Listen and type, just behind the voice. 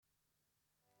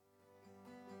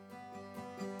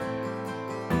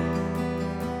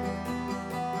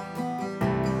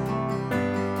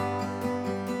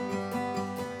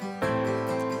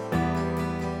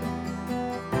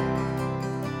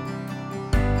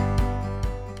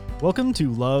Welcome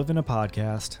to Love in a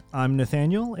Podcast. I'm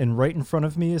Nathaniel, and right in front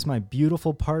of me is my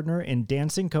beautiful partner and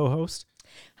dancing co-host.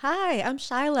 Hi, I'm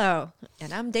Shiloh,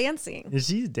 and I'm dancing.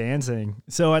 She's dancing.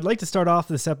 So I'd like to start off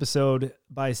this episode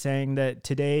by saying that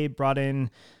today brought in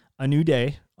a new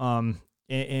day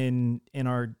in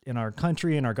our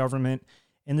country, in our government,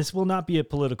 and this will not be a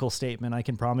political statement. I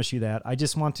can promise you that. I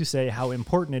just want to say how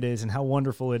important it is and how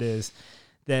wonderful it is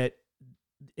that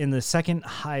in the second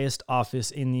highest office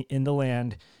in the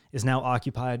land is now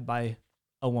occupied by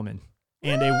a woman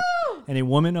and a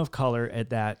woman of color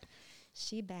at that.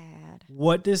 She bad.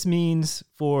 What this means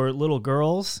for little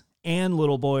girls and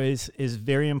little boys is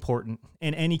very important,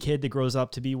 and any kid that grows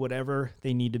up to be whatever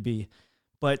they need to be.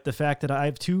 But the fact that I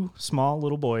have two small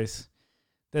little boys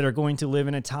that are going to live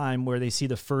in a time where they see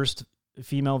the first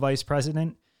female vice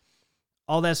president,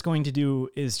 all that's going to do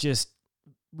is just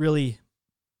really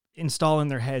install in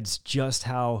their heads just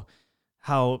how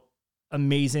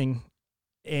amazing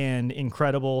and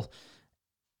incredible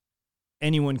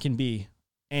anyone can be.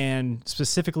 And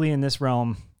specifically in this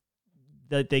realm,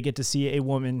 that they get to see a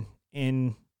woman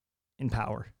in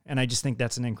power. And I just think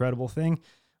that's an incredible thing.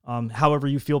 However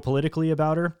you feel politically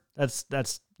about her, that's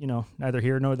neither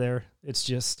here nor there. It's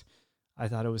just, I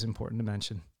thought it was important to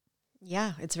mention.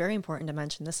 Yeah, it's very important to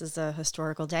mention. This is a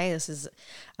historical day. This is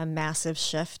a massive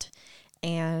shift.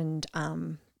 And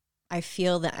I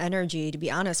feel the energy, to be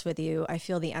honest with you, I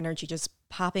feel the energy just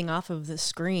popping off of the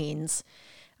screens.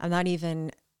 I'm not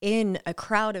even in a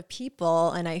crowd of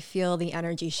people, and I feel the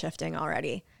energy shifting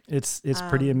already. It's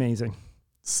pretty amazing.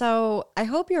 So I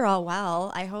hope you're all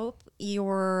well. I hope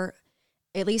you're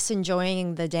at least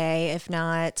enjoying the day, if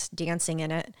not dancing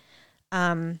in it.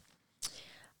 Our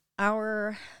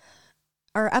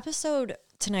episode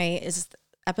tonight is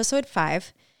episode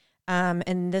 5.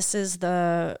 And this is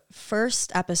the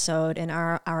first episode in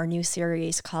our new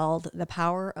series called The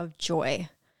Power of Joy.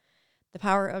 The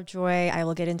Power of Joy, I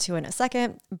will get into in a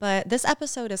second, but this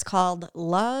episode is called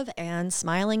Love and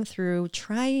Smiling Through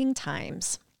Trying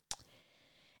Times.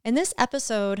 In this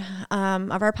episode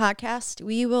of our podcast,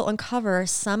 we will uncover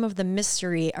some of the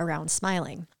mystery around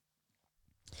smiling.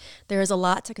 There is a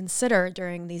lot to consider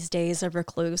during these days of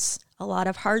recluse, a lot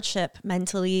of hardship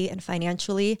mentally and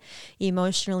financially,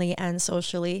 emotionally and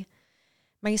socially.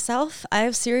 Myself, I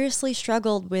have seriously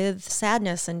struggled with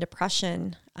sadness and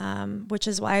depression, which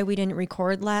is why we didn't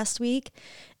record last week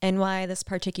and why this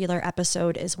particular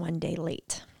episode is one day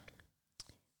late.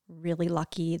 Really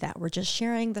lucky that we're just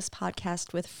sharing this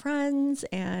podcast with friends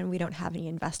and we don't have any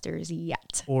investors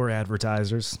yet. Or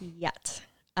advertisers. Yet.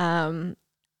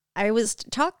 I was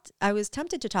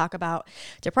tempted to talk about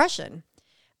depression,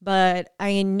 but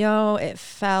I know it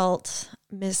felt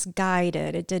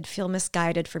misguided. It did feel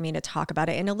misguided for me to talk about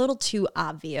it and a little too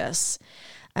obvious.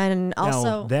 And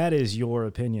also, now, that is your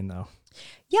opinion, though.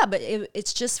 Yeah, but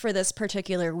it's just for this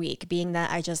particular week, being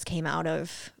that I just came out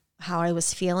of how I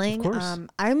was feeling. Of course.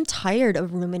 I'm tired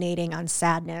of ruminating on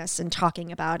sadness and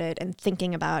talking about it and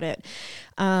thinking about it.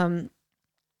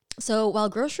 So while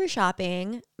grocery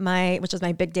shopping, which is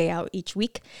my big day out each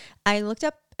week, I looked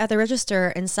up at the register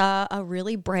and saw a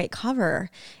really bright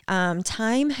cover.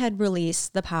 Time had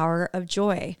released The Power of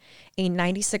Joy, a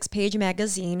 96-page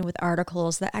magazine with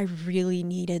articles that I really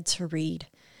needed to read.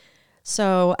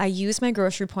 So I used my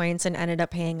grocery points and ended up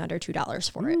paying under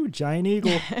 $2 for it. Ooh, giant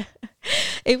eagle.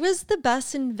 It was the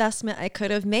best investment I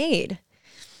could have made.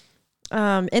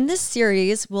 In this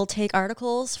series, we'll take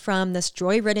articles from this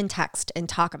joy-ridden text and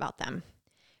talk about them.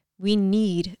 We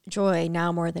need joy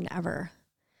now more than ever.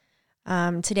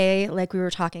 Today, like we were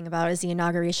talking about, is the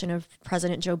inauguration of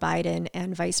President Joe Biden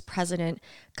and Vice President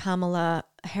Kamala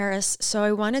Harris. So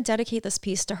I want to dedicate this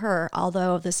piece to her,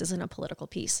 although this isn't a political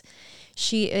piece.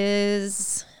 She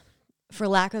is, for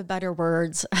lack of better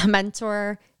words, a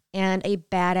mentor and a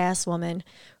badass woman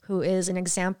who is an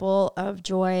example of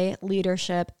joy,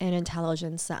 leadership, and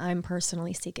intelligence that I'm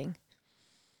personally seeking.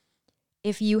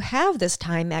 If you have this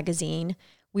Time magazine,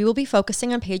 we will be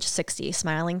focusing on page 60,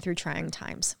 Smiling Through Trying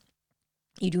Times.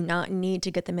 You do not need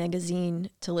to get the magazine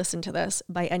to listen to this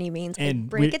by any means. And I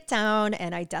break it down,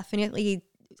 and I definitely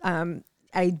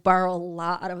I borrow a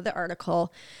lot out of the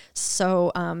article,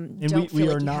 so don't feel like you have to have it. We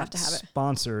are not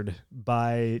sponsored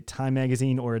by Time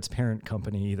Magazine or its parent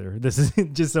company either. This is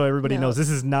just so everybody knows. This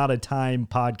is not a Time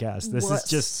podcast. This is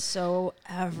just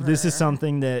This is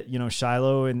something that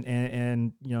Shiloh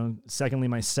and secondly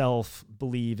myself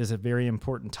believe is a very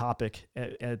important topic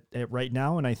at right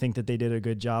now, and I think that they did a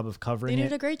good job of covering it. They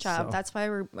did a great job. So. That's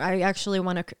why I actually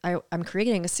want to. I'm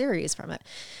creating a series from it.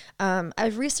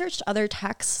 I've researched other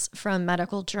texts from medical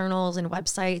journals and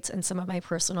websites and some of my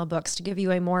personal books to give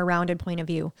you a more rounded point of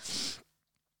view.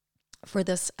 for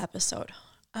this episode.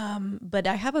 But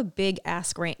I have a big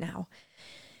ask right now.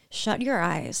 Shut your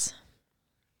eyes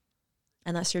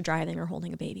unless you're driving or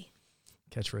holding a baby.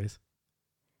 Catchphrase.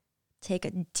 Take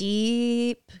a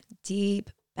deep, deep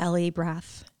belly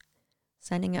breath,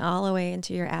 sending it all the way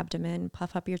into your abdomen,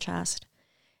 puff up your chest,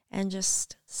 and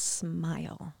just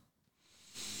smile.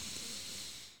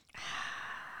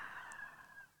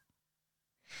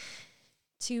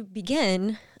 To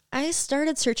begin, I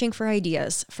started searching for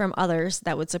ideas from others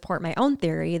that would support my own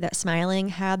theory that smiling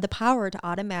had the power to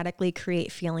automatically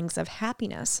create feelings of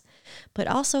happiness. But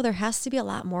also, there has to be a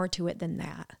lot more to it than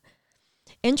that.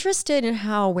 Interested in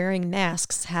how wearing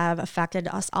masks have affected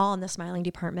us all in the smiling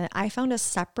department, I found a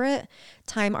separate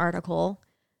Time article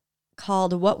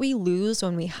called "What We Lose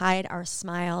When We Hide Our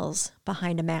Smiles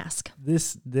Behind a Mask."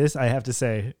 This I have to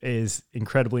say is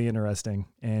incredibly interesting,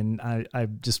 and I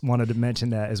just wanted to mention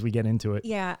that as we get into it.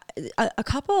 Yeah, a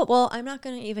couple. Well, I'm not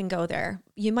going to even go there.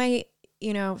 You might,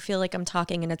 feel like I'm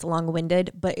talking and it's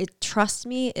long-winded, but trust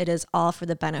me, it is all for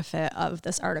the benefit of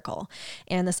this article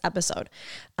and this episode.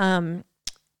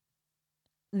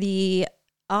 The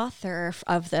author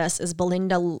of this is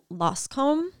Belinda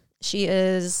Loscombe. She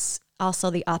is also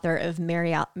the author of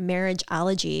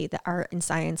Marriageology, the Art and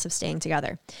Science of Staying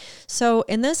Together. So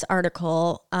in this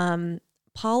article,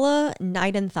 Paula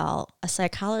Nightenthal, a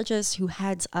psychologist who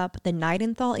heads up the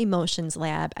Nightenthal Emotions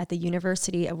Lab at the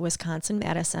University of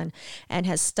Wisconsin-Madison and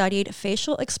has studied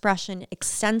facial expression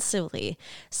extensively,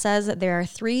 says that there are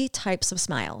 3 types of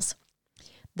smiles.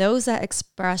 Those that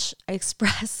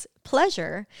express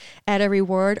pleasure at a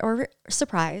reward or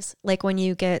surprise, like when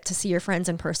you get to see your friends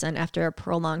in person after a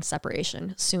prolonged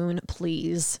separation. Soon,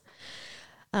 please.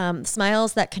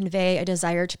 Smiles that convey a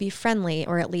desire to be friendly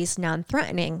or at least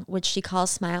non-threatening, which she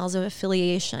calls smiles of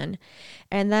affiliation.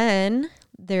 And then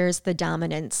there's the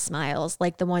dominant smiles,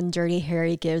 like the one Dirty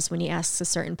Harry gives when he asks a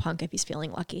certain punk if he's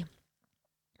feeling lucky.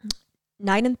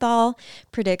 Nightenthal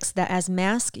predicts that as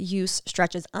mask use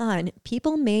stretches on,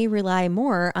 people may rely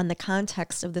more on the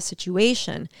context of the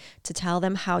situation to tell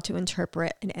them how to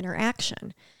interpret an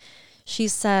interaction. She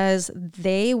says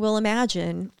they will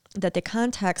imagine that the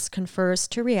context confers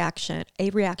to a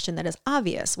reaction that is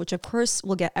obvious, which of course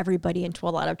will get everybody into a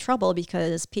lot of trouble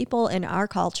because people in our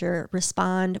culture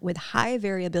respond with high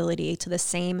variability to the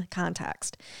same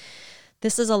context.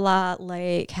 This is a lot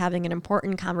like having an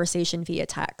important conversation via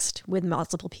text with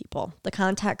multiple people. The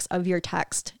context of your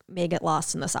text may get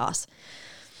lost in the sauce.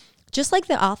 Just like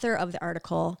the author of the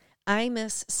article, I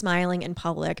miss smiling in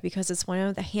public because it's one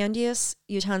of the handiest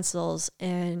utensils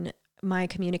in my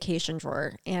communication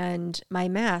drawer, and my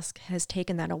mask has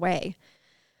taken that away.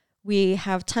 We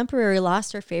have temporarily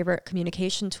lost our favorite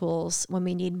communication tools when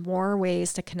we need more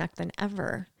ways to connect than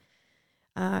ever.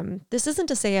 This isn't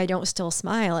to say I don't still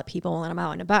smile at people when I'm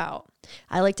out and about.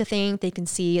 I like to think they can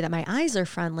see that my eyes are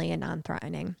friendly and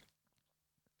non-threatening.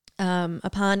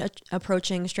 Upon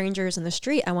approaching strangers in the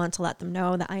street, I want to let them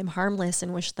know that I am harmless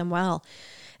and wish them well.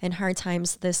 In hard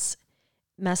times, this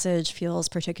message feels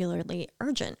particularly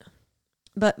urgent.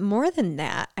 But more than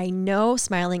that, I know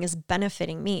smiling is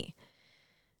benefiting me.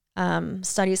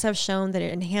 Studies have shown that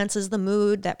it enhances the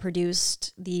mood that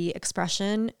produced the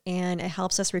expression, and it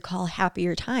helps us recall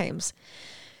happier times.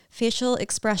 Facial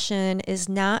expression is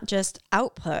not just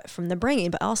output from the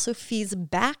brain, but also feeds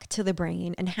back to the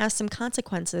brain and has some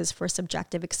consequences for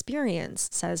subjective experience,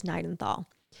 says Nightenthal.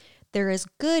 There is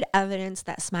good evidence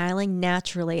that smiling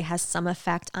naturally has some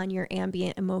effect on your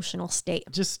ambient emotional state.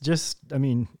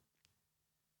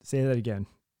 Say that again.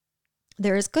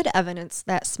 There is good evidence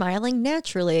that smiling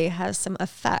naturally has some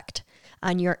effect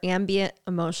on your ambient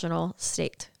emotional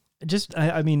state.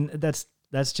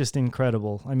 That's just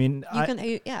incredible. I mean,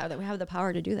 that we have the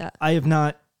power to do that. I've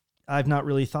not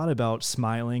really thought about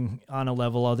smiling on a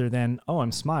level other than, oh,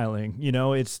 I'm smiling.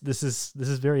 This is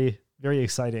very, very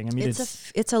exciting. I mean,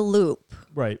 it's a loop.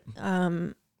 Right.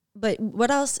 But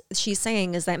what else she's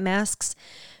saying is that masks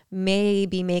may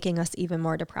be making us even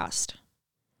more depressed.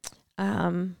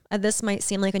 This might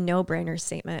seem like a no-brainer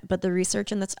statement, but the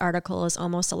research in this article is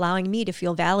almost allowing me to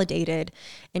feel validated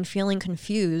and feeling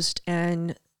confused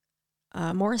and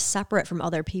more separate from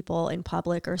other people in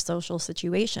public or social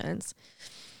situations.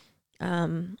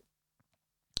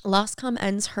 Loscombe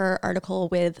ends her article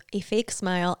with, "A fake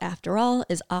smile, after all,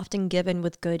 is often given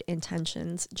with good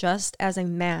intentions, just as a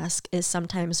mask is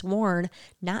sometimes worn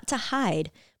not to hide,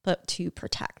 but to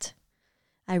protect."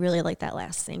 I really like that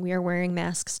last thing. We are wearing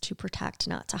masks to protect,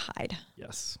 not to hide.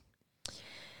 Yes.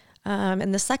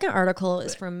 And the second article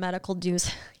is from Medical News.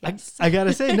 Yes. I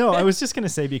gotta say, no, I was just gonna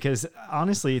say, because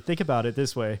honestly, think about it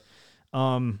this way.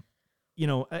 An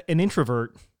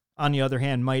introvert, on the other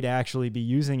hand, might actually be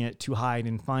using it to hide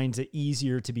and finds it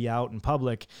easier to be out in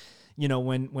public, you know,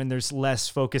 when there's less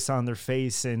focus on their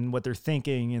face and what they're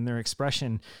thinking and their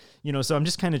expression, you know. So I'm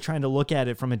just kind of trying to look at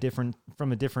it from a different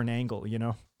angle, you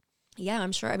know? Yeah,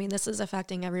 I'm sure. I mean, this is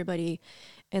affecting everybody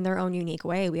in their own unique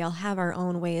way. We all have our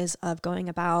own ways of going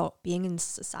about being in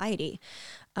society.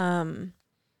 The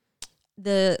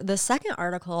second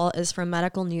article is from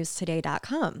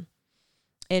medicalnewstoday.com.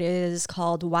 It is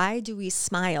called "Why Do We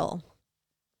Smile?"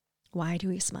 Why do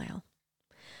we smile?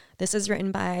 This is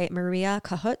written by Maria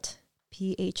Kahut,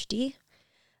 PhD.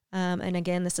 And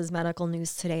again, this is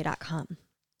medicalnewstoday.com.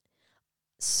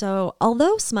 So,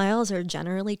 although smiles are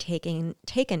generally taken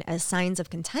as signs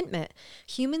of contentment,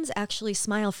 humans actually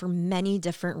smile for many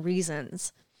different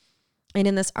reasons. And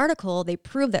in this article, they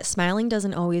prove that smiling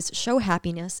doesn't always show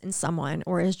happiness in someone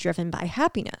or is driven by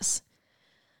happiness,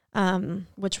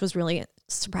 which was really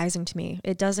surprising to me.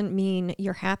 It doesn't mean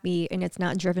you're happy and it's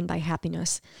not driven by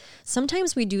happiness.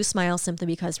 Sometimes we do smile simply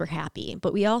because we're happy,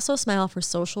 but we also smile for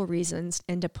social reasons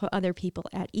and to put other people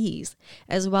at ease,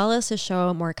 as well as to show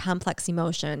a more complex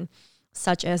emotion,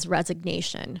 such as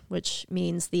resignation, which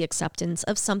means the acceptance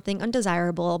of something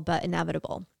undesirable but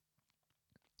inevitable.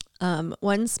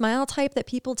 One smile type that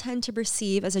people tend to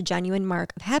perceive as a genuine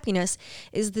mark of happiness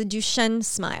is the Duchenne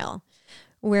smile,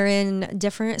 wherein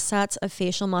different sets of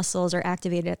facial muscles are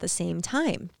activated at the same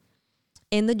time.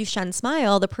 In the Duchenne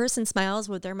smile, the person smiles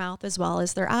with their mouth as well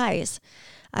as their eyes.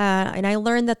 And I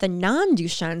learned that the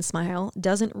non-Duchenne smile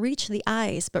doesn't reach the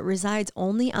eyes, but resides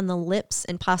only on the lips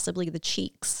and possibly the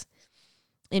cheeks.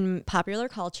 In popular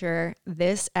culture,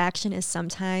 this action is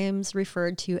sometimes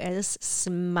referred to as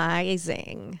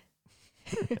smizing.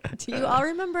 Do you all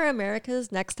remember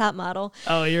America's Next Top Model?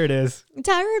 Oh, here it is.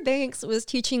 Tyra Banks was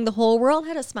teaching the whole world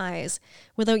how to smize.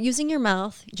 Without using your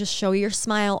mouth, just show your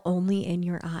smile only in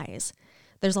your eyes.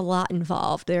 There's a lot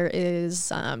involved. There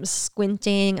is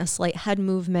squinting, a slight head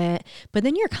movement, but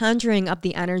then you're conjuring up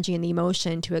the energy and the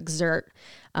emotion to exert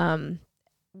while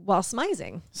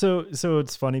smizing. So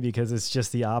it's funny because it's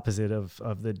just the opposite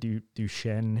of the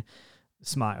Duchenne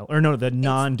smile, or no, the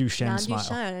non-Duchenne smile.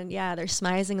 Non-Duchenne, yeah, they're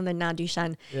smizing in the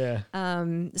non-Duchenne. Yeah.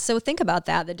 So think about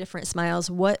that, the different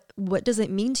smiles. What does it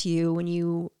mean to you when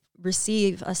you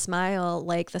receive a smile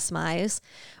like the smize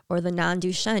or the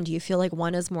non-Duchenne? Do you feel like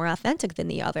one is more authentic than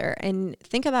the other? And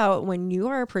think about when you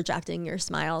are projecting your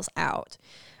smiles out.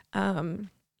 You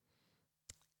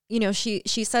know, she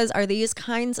says, are these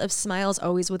kinds of smiles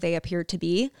always what they appear to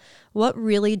be? What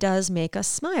really does make us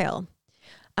smile?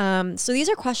 So these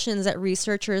are questions that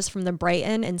researchers from the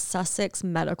Brighton and Sussex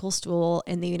Medical School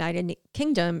in the United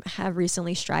Kingdom have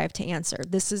recently strived to answer.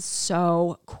 This is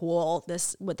so cool,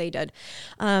 what they did.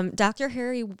 Dr.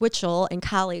 Harry Witchell and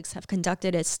colleagues have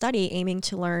conducted a study aiming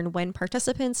to learn when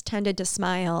participants tended to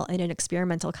smile in an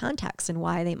experimental context and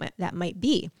why that might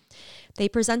be. They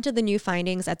presented the new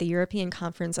findings at the European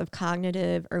Conference of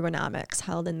Cognitive Ergonomics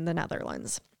held in the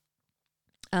Netherlands.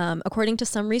 According to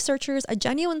some researchers, a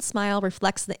genuine smile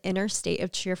reflects the inner state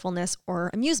of cheerfulness or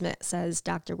amusement, says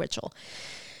Dr. Witchell.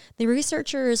 The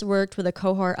researchers worked with a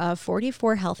cohort of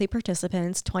 44 healthy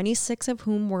participants, 26 of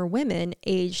whom were women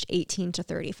aged 18 to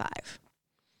 35.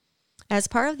 As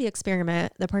part of the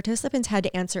experiment, the participants had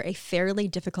to answer a fairly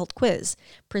difficult quiz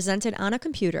presented on a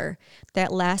computer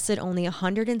that lasted only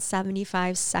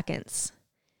 175 seconds.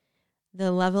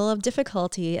 The level of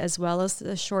difficulty, as well as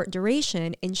the short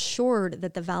duration, ensured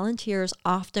that the volunteers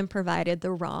often provided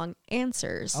the wrong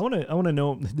answers. I want to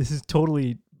know, this is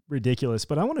totally ridiculous,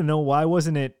 but I want to know, why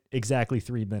wasn't it exactly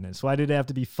 3 minutes? Why did it have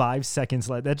to be 5 seconds?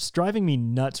 That's driving me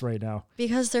nuts right now.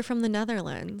 Because they're from the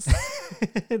Netherlands.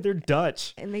 They're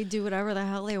Dutch. And they do whatever the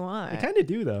hell they want. They kind of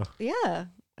do, though. Yeah.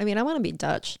 I mean, I want to be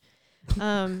Dutch.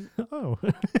 Oh.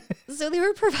 So they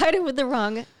were provided with the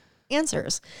wrong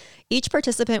answers. Each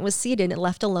participant was seated and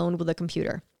left alone with a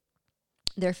computer.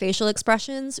 Their facial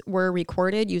expressions were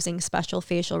recorded using special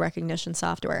facial recognition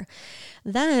software.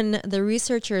 Then the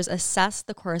researchers assessed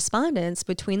the correspondence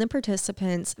between the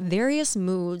participants' various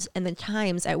moods and the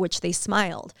times at which they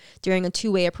smiled during a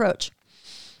two-way approach.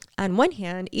 On one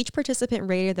hand, each participant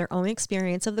rated their own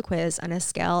experience of the quiz on a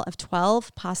scale of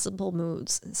 12 possible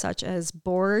moods, such as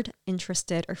bored,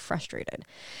 interested, or frustrated.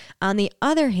 On the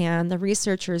other hand, the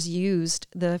researchers used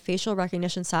the facial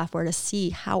recognition software to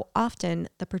see how often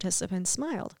the participants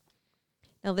smiled.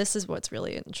 Now, this is what's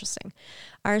really interesting.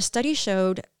 Our study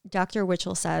showed, Dr.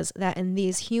 Witchell says, that in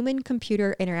these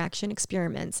human-computer interaction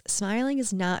experiments, smiling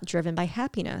is not driven by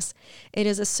happiness. It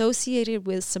is associated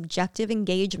with subjective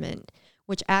engagement,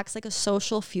 which acts like a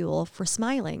social fuel for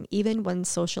smiling, even when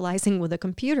socializing with a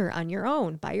computer on your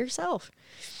own, by yourself.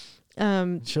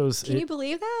 Shows. Can you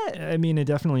believe that? I mean, it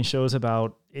definitely shows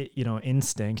about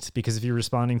instinct, because if you're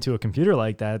responding to a computer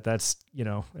like that, that's,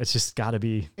 it's just got to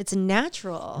be. It's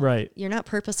natural. Right. You're not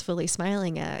purposefully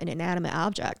smiling at an inanimate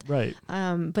object. Right.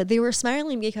 But they were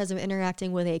smiling because of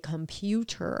interacting with a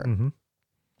computer. Mm-hmm.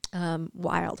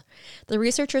 Wild. The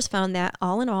researchers found that,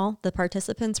 all in all, the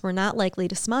participants were not likely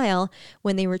to smile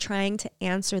when they were trying to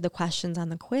answer the questions on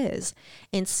the quiz.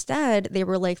 Instead, they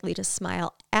were likely to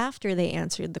smile after they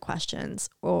answered the questions,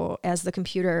 or as the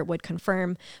computer would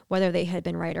confirm whether they had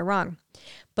been right or wrong.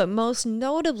 But most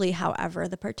notably, however,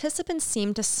 the participants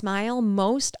seemed to smile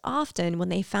most often when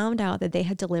they found out that they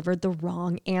had delivered the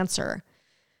wrong answer.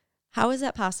 How is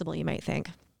that possible, you might think?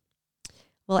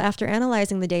 Well, after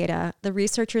analyzing the data, the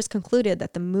researchers concluded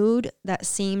that the mood that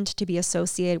seemed to be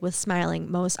associated with smiling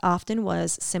most often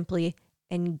was simply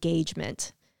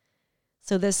engagement.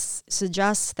 So this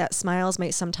suggests that smiles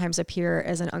might sometimes appear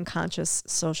as an unconscious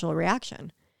social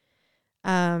reaction.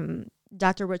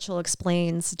 Dr. Witchell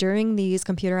explains, during these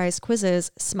computerized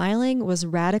quizzes, smiling was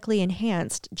radically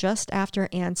enhanced just after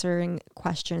answering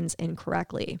questions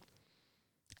incorrectly.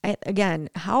 Again,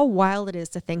 how wild it is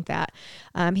to think that.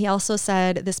 He also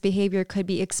said this behavior could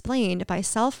be explained by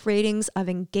self-ratings of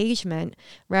engagement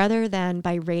rather than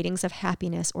by ratings of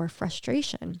happiness or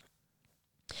frustration.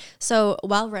 So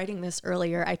while writing this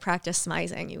earlier, I practiced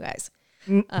smizing, you guys.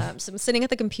 So I'm sitting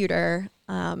at the computer,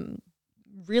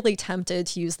 really tempted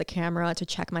to use the camera to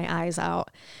check my eyes out.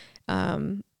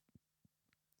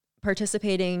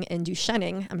 Participating in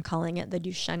Duchenning, I'm calling it the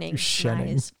Duchenning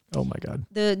smize. Oh my God.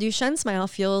 The Duchenne smile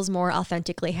feels more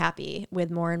authentically happy,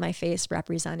 with more in my face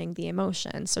representing the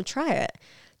emotion. So try it.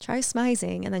 Try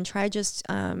smizing, and then try just,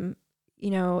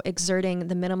 exerting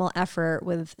the minimal effort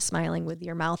with smiling with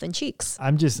your mouth and cheeks.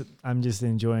 I'm just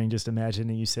enjoying just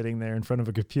imagining you sitting there in front of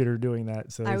a computer doing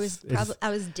that. So I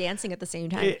was dancing at the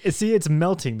same time. It's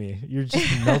melting me. You're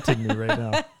just melting me right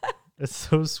now. It's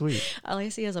so sweet. All I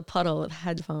see is a puddle with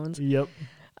headphones. Yep.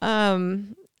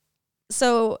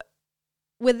 So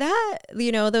with that,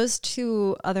 those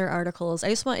two other articles,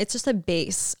 it's just a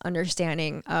base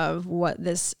understanding of what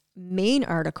this main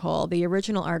article, the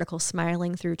original article,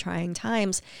 Smiling Through Trying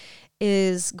Times,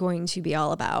 is going to be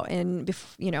all about. And,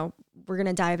 we're going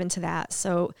to dive into that.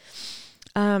 So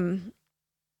the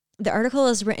article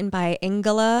is written by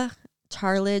Ingela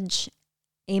Tarlage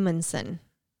Amundsen.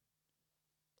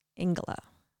 Ingela.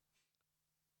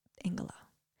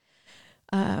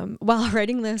 While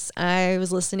writing this, I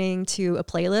was listening to a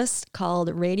playlist called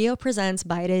Radio Presents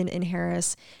Biden and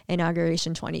Harris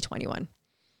Inauguration 2021.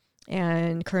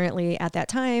 And currently at that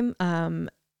time,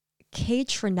 Kay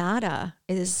Trinata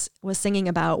was singing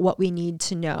about what we need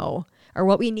to know, or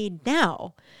what we need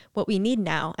now.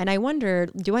 And I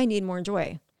wondered, do I need more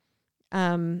joy?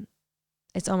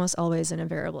 It's almost always an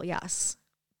invariable yes.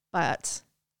 But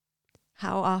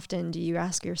how often do you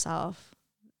ask yourself,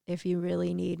 if you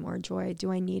really need more joy,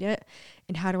 do I need it?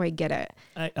 And how do I get it?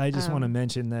 I just want to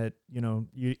mention that,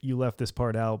 you left this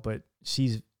part out, but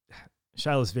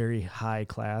Shiloh's very high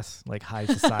class, like high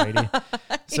society.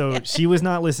 So she was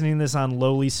not listening to this on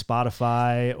lowly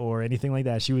Spotify or anything like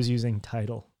that. She was using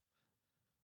Tidal.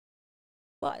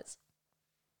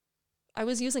 I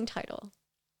was using Tidal.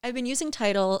 I've been using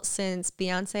Tidal since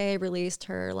Beyonce released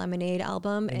her Lemonade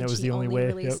album, and she only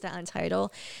released it on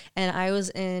Tidal. And I was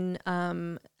in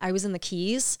the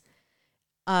Keys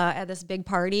at this big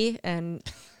party, and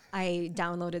I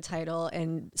downloaded Tidal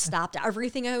and stopped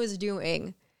everything I was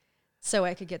doing so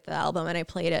I could get the album, and I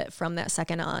played it from that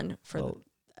second on for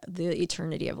the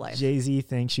eternity of life. Jay-Z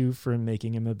thanks you for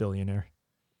making him a billionaire.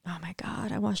 Oh my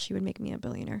God, I wish he would make me a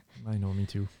billionaire. I know, me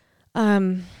too.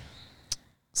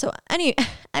 So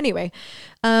anyway,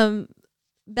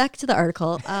 back to the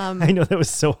article. I know that was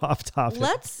so off topic.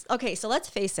 Let's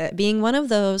face it. Being one of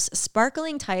those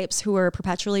sparkling types who are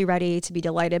perpetually ready to be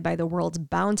delighted by the world's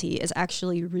bounty is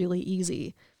actually really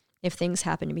easy if things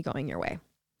happen to be going your way.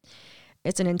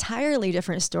 It's an entirely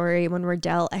different story when we're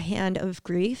dealt a hand of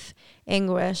grief,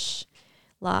 anguish,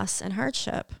 loss, and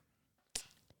hardship.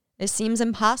 It seems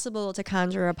impossible to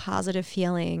conjure a positive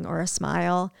feeling or a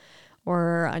smile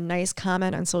or a nice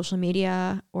comment on social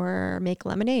media or make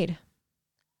lemonade.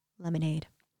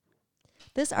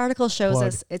 This article shows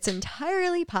us it's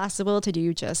entirely possible to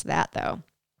do just that, though.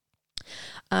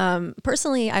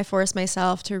 Personally, I force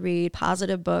myself to read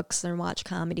positive books and watch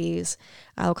comedies.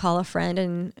 I'll call a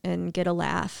friend and get a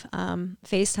laugh.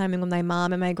 FaceTiming with my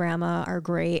mom and my grandma are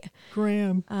great.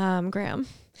 Graham.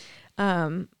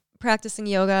 Practicing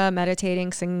yoga,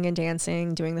 meditating, singing and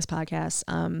dancing, doing this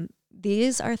podcast.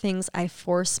 These are things I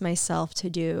force myself to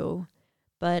do,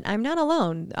 but I'm not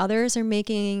alone. Others are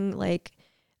making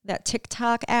that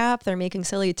TikTok app. They're making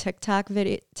silly TikTok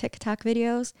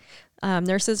videos.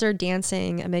 Nurses are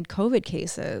dancing amid COVID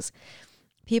cases.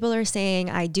 People are saying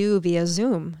I do via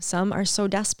Zoom. Some are so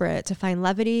desperate to find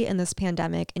levity in this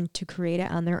pandemic and to create it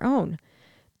on their own.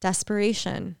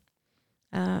 Desperation.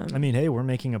 I mean, hey, we're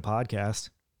making a podcast.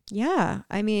 Yeah.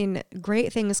 I mean,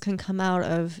 great things can come out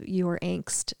of your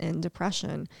angst and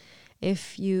depression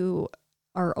if you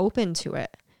are open to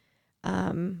it.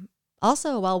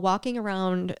 Also, while walking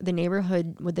around the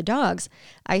neighborhood with the dogs,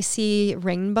 I see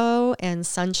rainbow and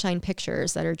sunshine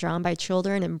pictures that are drawn by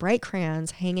children in bright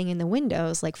crayons hanging in the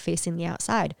windows, like facing the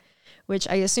outside, which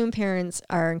I assume parents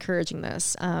are encouraging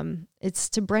this. It's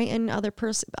to brighten other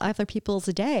people's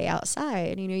day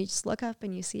outside. You know, you just look up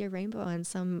and you see a rainbow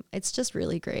and it's just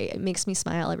really great. It makes me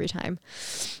smile every time.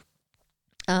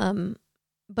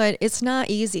 But it's not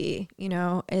easy, you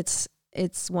know, it's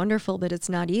wonderful, but it's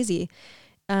not easy.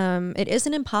 It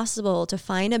isn't impossible to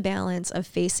find a balance of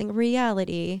facing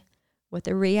reality, what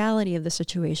the reality of the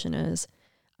situation is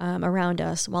around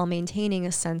us, while maintaining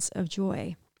a sense of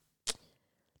joy.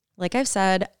 Like I've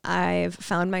said, I've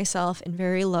found myself in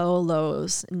very low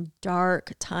lows and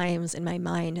dark times in my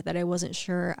mind that I wasn't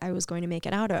sure I was going to make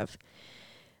it out of.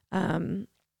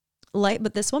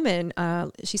 But this woman,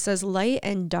 she says, light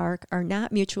and dark are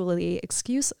not mutually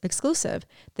exclusive.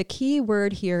 The key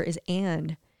word here is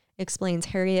and, explains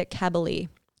Harriet Kabali.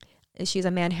 She's a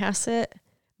Manhasset,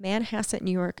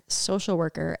 New York social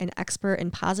worker, an expert in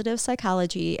positive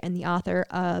psychology, and the author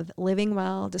of Living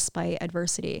Well Despite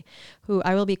Adversity, who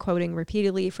I will be quoting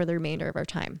repeatedly for the remainder of our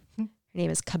time. Her name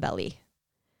is Kabali.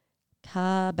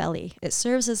 It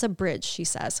serves as a bridge, she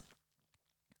says.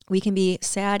 We can be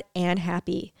sad and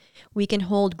happy. We can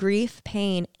hold grief,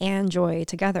 pain, and joy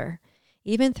together.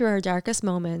 Even through our darkest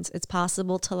moments, it's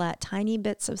possible to let tiny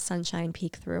bits of sunshine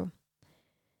peek through.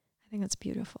 I think that's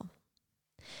beautiful.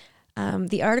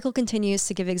 The article continues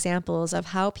to give examples of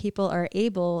how people are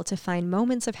able to find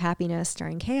moments of happiness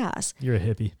during chaos. You're a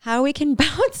hippie. How we can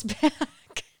bounce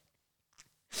back.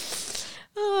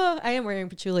 Oh, I am wearing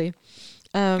patchouli.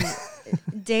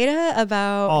 Data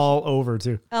about... All over,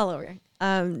 too. All over.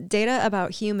 Data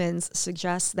about humans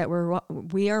suggests that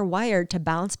we are wired to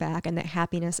bounce back and that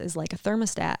happiness is like a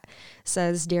thermostat,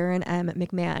 says Darren M.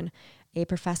 McMahon, a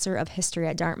professor of history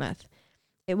at Dartmouth.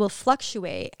 It will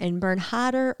fluctuate and burn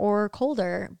hotter or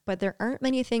colder, but there aren't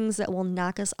many things that will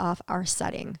knock us off our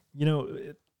setting. You know,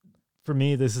 for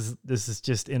me, this is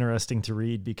just interesting to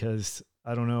read because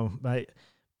I don't know,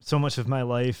 so much of my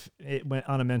life, it went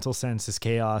on a mental sense is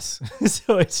chaos.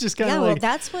 So it's just kind of like... Yeah, well,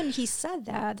 that's when he said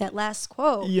that last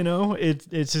quote. You know,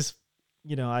 it's just,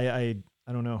 you know, I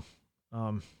don't know.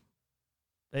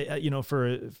 You know,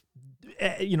 for,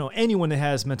 you know, anyone that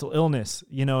has mental illness,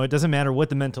 you know, it doesn't matter what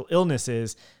the mental illness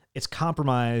is, it's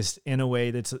compromised in a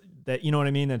way that, you know what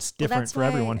I mean? That's different for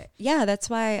everyone. Yeah, that's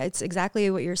why it's exactly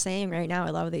what you're saying right now.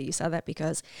 I love that you said that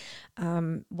because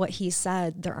what he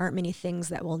said, there aren't many things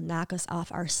that will knock us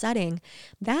off our setting.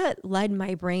 That led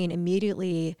my brain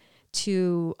immediately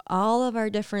to all of our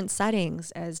different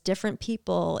settings as different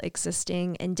people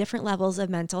existing in different levels of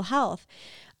mental health,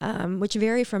 which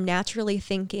vary from naturally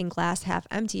thinking glass half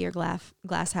empty or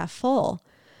glass half full.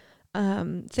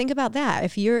 Think about that.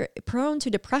 If you're prone to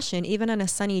depression, even on a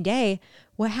sunny day,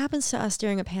 what happens to us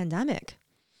during a pandemic?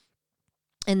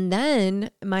 And then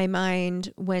my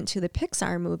mind went to the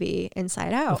Pixar movie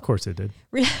Inside Out. Of course it did.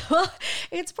 Well,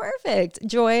 it's perfect.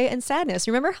 Joy and sadness.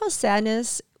 Remember how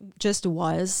sadness just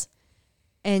was?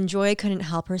 And Joy couldn't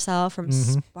help herself from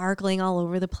sparkling all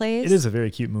over the place. It is a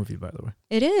very cute movie, by the way.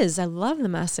 It is. I love the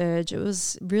message. It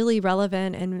was really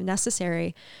relevant and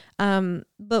necessary.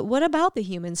 But what about the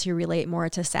humans who relate more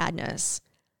to sadness?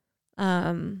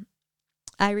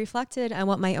 I reflected on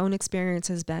what my own experience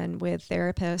has been with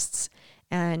therapists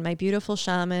and my beautiful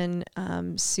shaman,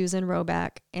 Susan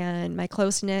Roback, and my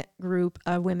close-knit group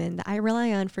of women that I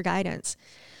rely on for guidance.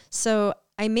 So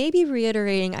I may be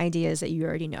reiterating ideas that you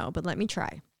already know, but let me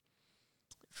try.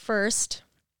 First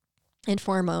and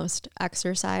foremost,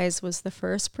 exercise was the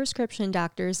first prescription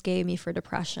doctors gave me for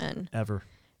depression. Ever.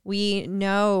 We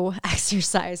know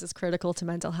exercise is critical to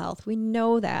mental health. We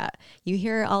know that. You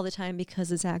hear it all the time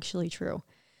because it's actually true.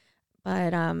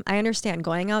 But I understand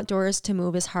going outdoors to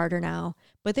move is harder now,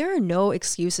 but there are no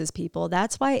excuses, people.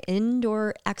 That's why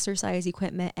indoor exercise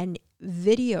equipment and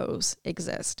videos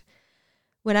exist.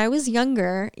 When I was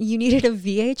younger, you needed a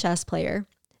VHS player,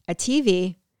 a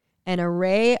TV, an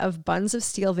array of Buns of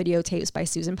Steel videotapes by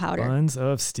Susan Powder. Buns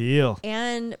of Steel.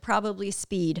 And probably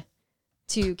speed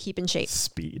to keep in shape.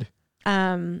 Speed.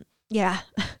 Yeah.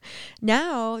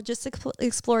 Now, just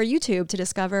explore YouTube to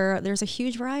discover there's a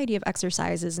huge variety of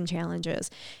exercises and challenges.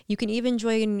 You can even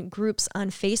join groups on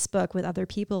Facebook with other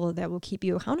people that will keep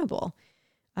you accountable.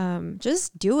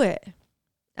 Just do it.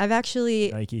 I've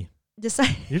actually Nike.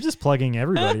 decided. You're just plugging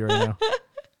everybody right now.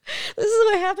 This is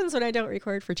what happens when I don't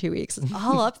record for 2 weeks. It's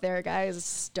all up there, guys. It's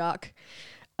stuck.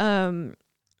 I've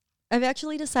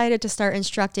actually decided to start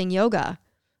instructing yoga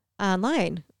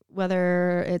online,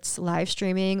 whether it's live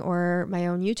streaming or my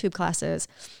own YouTube classes.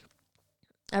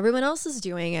 Everyone else is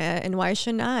doing it, and why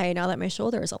shouldn't I, now that my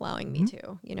shoulder is allowing me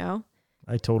to, you know?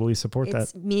 I totally support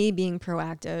It's that. me being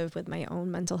proactive with my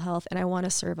own mental health, and I want to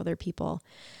serve other people.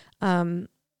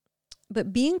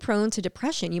 But being prone to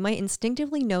depression, you might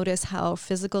instinctively notice how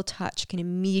physical touch can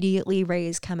immediately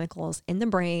raise chemicals in the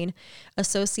brain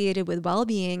associated with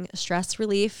well-being, stress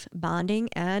relief, bonding,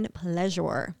 and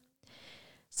pleasure.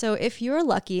 So if you're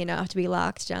lucky enough to be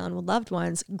locked down with loved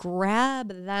ones, grab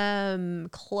them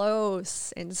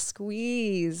close and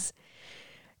squeeze,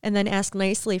 and then ask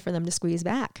nicely for them to squeeze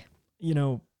back. You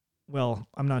know, well,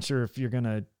 I'm not sure if you're going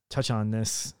to touch on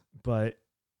this, but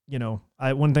you know,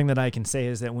 one thing that I can say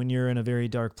is that when you're in a very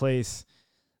dark place,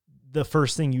 the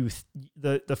first thing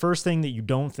the first thing that you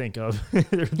don't think of,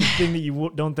 the thing that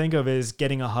you don't think of is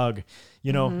getting a hug.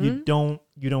 You know, you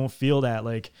don't feel that,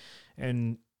 like,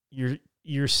 and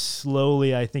you're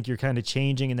slowly, I think you're kind of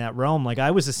changing in that realm. Like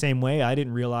I was the same way. I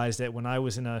didn't realize that when I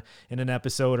was in an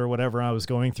episode or whatever I was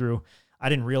going through, I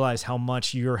didn't realize how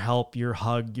much your help, your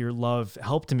hug, your love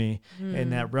helped me in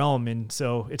that realm. And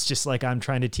so it's just like, I'm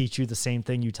trying to teach you the same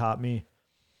thing you taught me.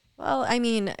 Well, I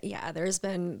mean, yeah, there's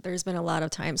been a lot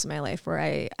of times in my life where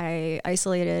I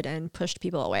isolated and pushed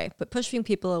people away, but pushing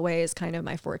people away is kind of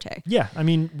my forte. Yeah. I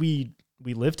mean, we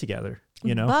live together,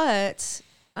 you know, but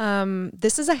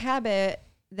this is a habit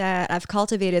that I've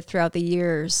cultivated throughout the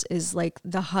years, is like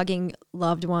the hugging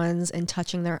loved ones and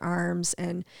touching their arms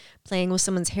and playing with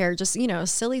someone's hair, just, you know,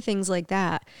 silly things like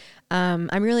that.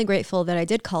 I'm really grateful that I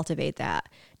did cultivate that.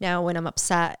 Now, when I'm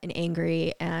upset and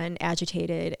angry and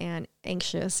agitated and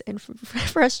anxious and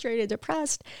frustrated,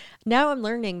 depressed, now I'm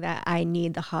learning that I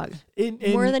need the hug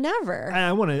more than ever.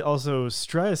 I want to also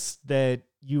stress that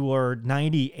you are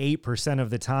 98%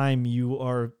 of the time you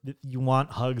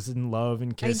want hugs and love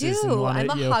and kisses. I do.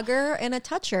 And I'm a hugger and a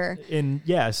toucher. And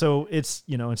yeah, so it's,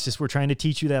 you know, it's just, we're trying to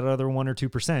teach you that other 1 or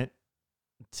 2%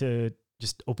 to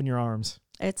just open your arms.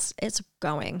 It's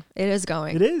going. It is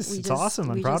going. It is. It's awesome.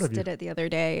 I'm proud of you. We just did it the other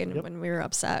day, and when we were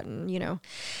upset, and, you know,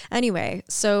 anyway,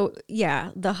 so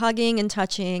yeah, the hugging and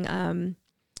touching,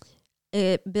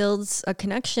 it builds a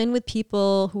connection with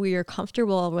people who you're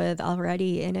comfortable with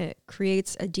already, and it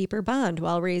creates a deeper bond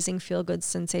while raising feel-good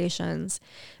sensations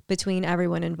between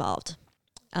everyone involved.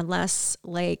 Unless,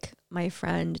 like my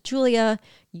friend Julia,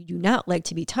 you do not like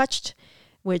to be touched,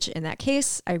 which in that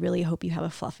case, I really hope you have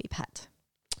a fluffy pet.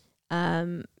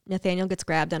 Nathaniel gets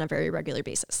grabbed on a very regular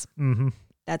basis. Mm-hmm.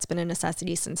 That's been a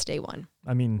necessity since day one.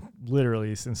 I mean,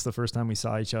 literally since the first time we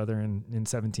saw each other in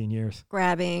 17 years.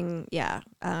 Grabbing, yeah.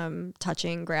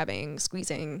 Touching, grabbing,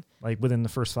 squeezing. Like within the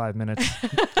first 5 minutes.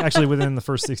 Actually, within the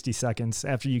first 60 seconds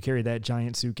after you carried that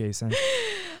giant suitcase in.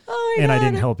 Oh my God. I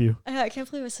didn't help you. I can't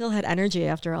believe I still had energy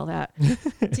after all that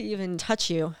to even touch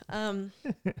you.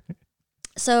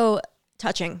 So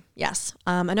touching, yes.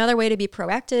 Another way to be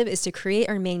proactive is to create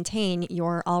or maintain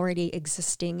your already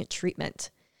existing treatment.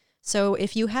 So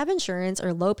if you have insurance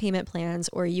or low payment plans,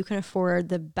 or you can afford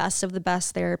the best of the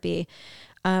best therapy,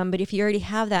 but if you already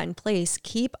have that in place,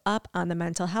 keep up on the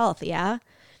mental health, yeah?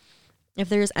 If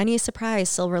there's any surprise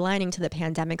silver lining to the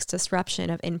pandemic's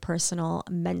disruption of in-person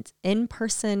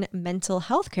mental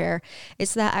health care,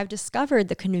 it's that I've discovered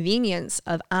the convenience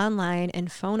of online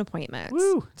and phone appointments.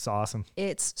 Woo, it's awesome.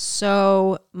 It's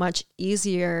so much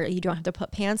easier. You don't have to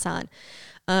put pants on.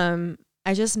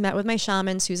 I just met with my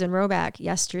shaman, Susan Roback,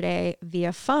 yesterday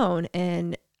via phone,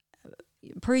 and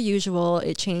per usual,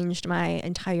 it changed my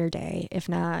entire day, if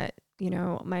not, you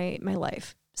know, my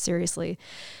life. Seriously.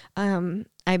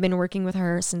 I've been working with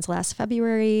her since last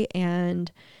February,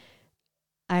 and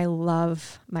I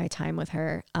love my time with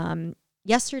her.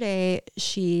 Yesterday,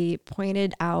 she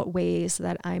pointed out ways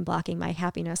that I'm blocking my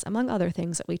happiness, among other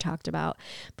things that we talked about,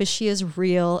 but she is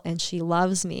real and she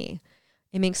loves me.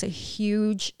 It makes a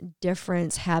huge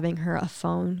difference having her a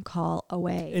phone call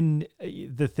away. And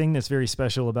the thing that's very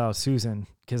special about Susan,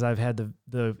 because I've had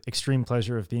the extreme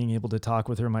pleasure of being able to talk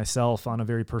with her myself on a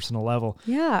very personal level,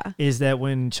 is that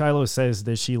when Shiloh says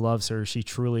that she loves her, she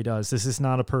truly does. This is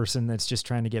not a person that's just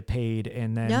trying to get paid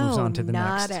and then moves on to the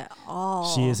next. Not at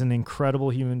all. She is an incredible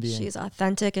human being. She's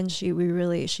authentic, and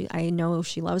I know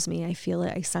she loves me. I feel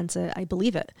it. I sense it. I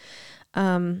believe it.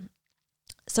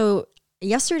 So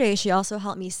yesterday, she also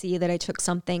helped me see that I took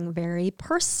something very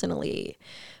personally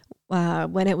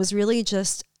when it was really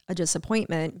just a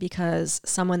disappointment because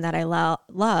someone that I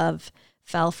love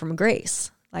fell from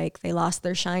grace. Like they lost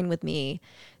their shine with me.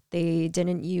 They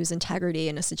didn't use integrity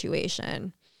in a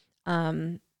situation.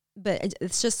 But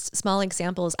it's just small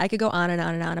examples. I could go on and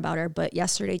on and on about her, but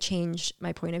yesterday changed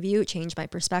my point of view. It changed my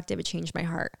perspective. It changed my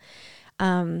heart.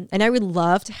 And I would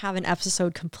love to have an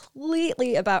episode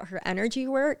completely about her energy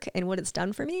work and what it's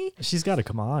done for me. She's got to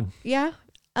come on. Yeah.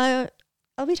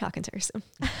 I'll be talking to her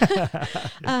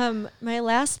soon. My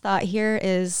last thought here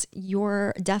is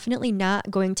you're definitely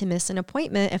not going to miss an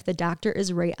appointment if the doctor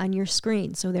is right on your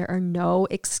screen. So there are no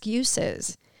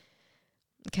excuses.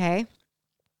 Okay.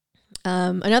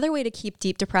 Another way to keep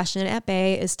deep depression at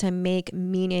bay is to make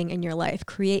meaning in your life,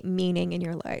 create meaning in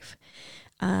your life.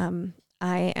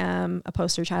 I am a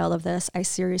poster child of this. I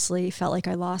seriously felt like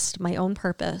I lost my own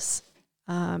purpose.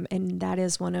 And that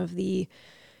is one of the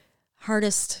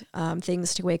hardest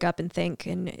things to wake up and think.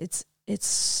 And it's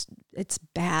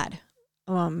bad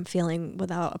feeling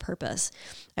without a purpose.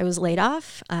 I was laid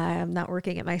off. I'm not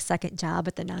working at my second job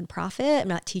at the nonprofit. I'm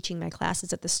not teaching my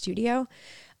classes at the studio.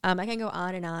 I can go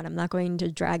on and on. I'm not going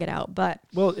to drag it out, but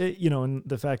and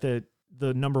the fact that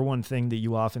the number one thing that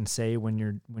you often say when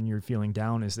you're feeling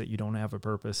down is that you don't have a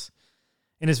purpose.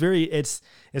 And it's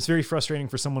very frustrating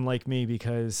for someone like me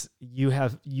because you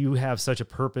have such a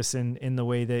purpose in the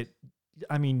way that,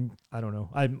 I mean, I don't know.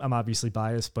 I'm obviously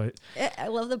biased, but I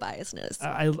love the biasness.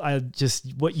 I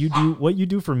just, what you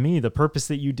do for me, the purpose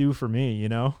that you do for me,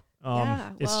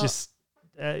 it's just,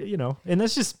 and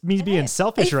that's just me being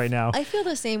selfish right now. I feel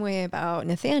the same way about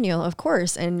Nathaniel, of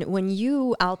course. And when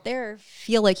you out there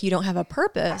feel like you don't have a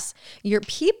purpose, your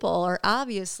people are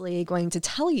obviously going to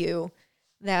tell you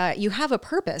that you have a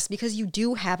purpose because you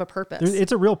do have a purpose.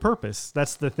 It's a real purpose.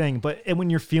 That's the thing. And when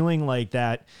you're feeling like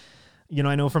that,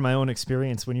 I know from my own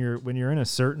experience, when you're in a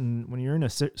certain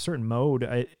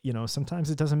mode,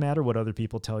 sometimes it doesn't matter what other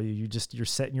people tell you. You're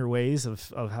set in your ways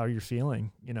of how you're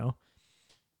feeling,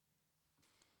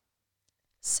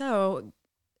 So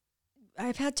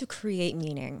I've had to create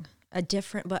meaning,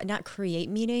 not create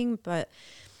meaning, but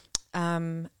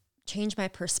change my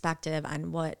perspective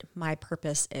on what my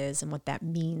purpose is and what that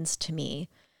means to me.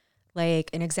 Like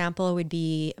an example would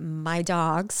be my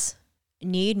dogs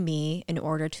need me in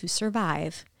order to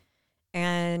survive.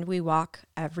 And we walk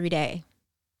every day.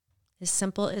 As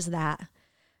simple as that.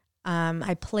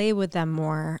 I play with them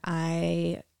more.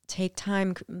 I take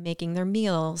time making their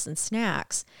meals and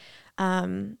snacks.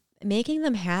 Making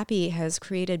them happy has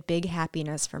created big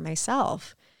happiness for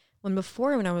myself. When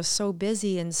I was so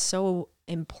busy and so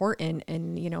important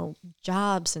in,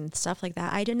 jobs and stuff like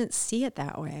that, I didn't see it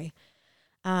that way.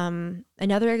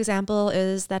 Another example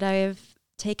is that I've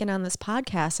taken on this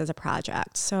podcast as a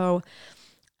project. So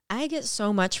I get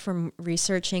so much from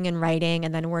researching and writing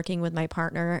and then working with my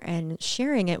partner and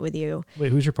sharing it with you.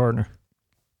 Wait, who's your partner?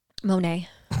 Monet.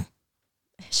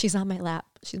 She's on my lap.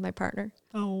 She's my partner.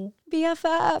 Oh,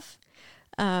 BFF.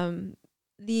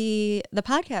 The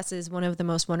podcast is one of the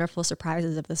most wonderful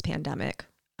surprises of this pandemic.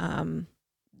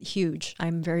 Huge.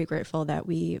 I'm very grateful that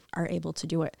we are able to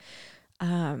do it.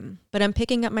 But I'm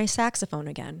picking up my saxophone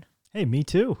again. Hey, me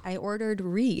too. I ordered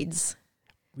reeds.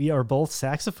 We are both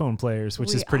saxophone players,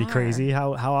 which is pretty crazy.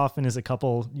 How often is a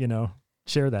couple,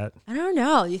 share that? I don't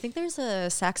know. You think there's a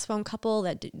saxophone couple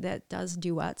that does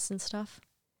duets and stuff?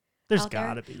 There's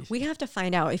gotta be. We have to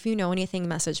find out. If you know anything,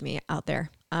 message me out there.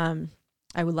 I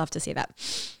would love to see that.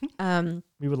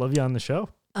 We would love you on the show.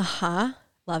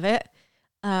 Love it.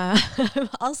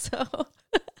 Also,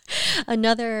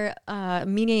 another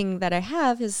meaning that I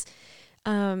have is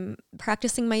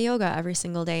practicing my yoga every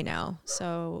single day now.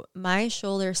 So my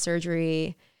shoulder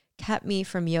surgery kept me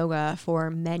from yoga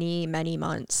for many, many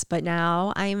months, but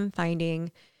now I'm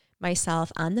finding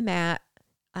myself on the mat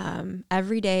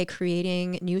every day,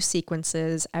 creating new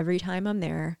sequences every time I'm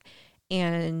there,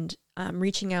 and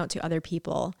reaching out to other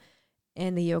people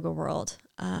in the yoga world.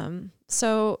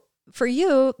 So for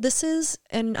you, this is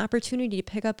an opportunity to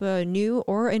pick up a new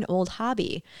or an old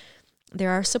hobby.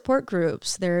 There are support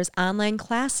groups. There's online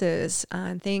classes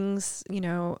on things,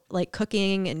 like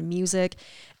cooking and music.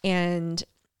 And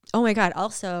oh my God,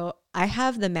 also, I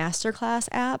have the Masterclass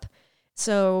app.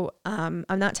 So I'm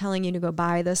not telling you to go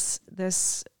buy this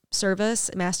service,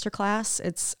 Masterclass.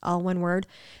 It's all one word.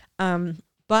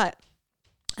 But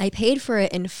I paid for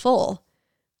it in full.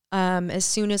 As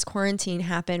soon as quarantine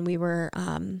happened, we were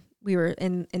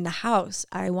in the house.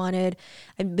 I've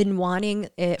been wanting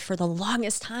it for the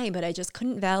longest time, but I just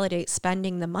couldn't validate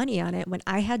spending the money on it when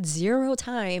I had zero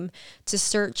time to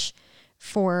search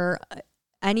for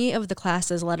any of the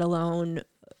classes, let alone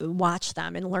watch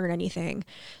them and learn anything.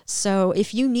 So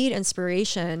if you need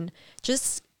inspiration,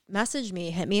 just message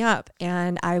me, hit me up,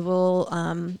 and I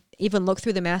will even look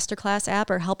through the Masterclass app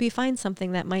or help you find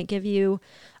something that might give you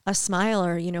a smile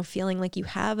or, feeling like you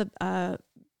have a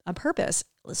purpose.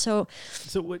 So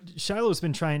what Shiloh's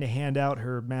been trying to hand out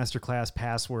her Masterclass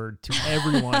password to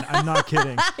everyone. I'm not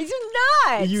kidding. I do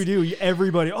not. You do.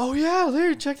 Everybody. Oh yeah,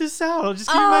 there, check this out. I'll just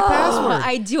give you my password.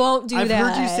 I don't do I've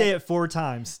that. heard you say it 4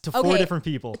 times to 4 different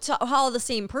people. To all the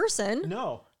same person?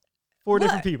 No. 4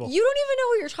 different people. You don't even know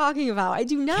what you're talking about. I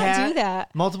do not do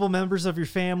that. Multiple members of your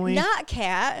family. Not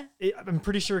Kat. I'm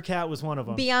pretty sure Kat was one of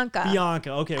them. Bianca.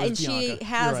 Okay, it was Bianca. She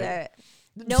has it. Right.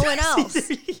 No one else.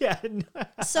 Yeah.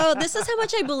 So this is how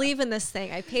much I believe in this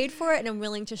thing. I paid for it and I'm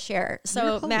willing to share.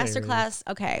 So Masterclass,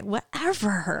 okay,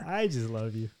 whatever. I just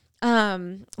love you.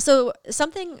 So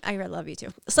something I love you too.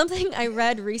 Something I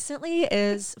read recently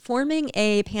is forming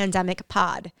a pandemic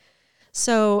pod.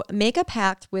 So make a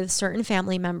pact with certain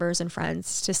family members and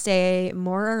friends to stay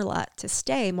more or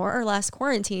less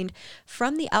quarantined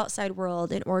from the outside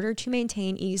world in order to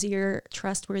maintain easier,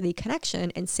 trustworthy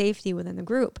connection and safety within the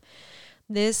group.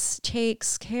 This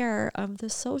takes care of the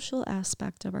social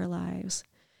aspect of our lives.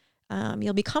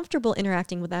 You'll be comfortable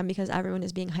interacting with them because everyone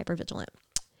is being hypervigilant.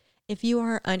 If you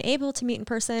are unable to meet in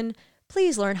person,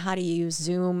 please learn how to use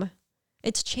Zoom.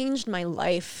 It's changed my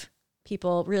life,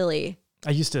 people, really.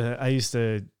 I used to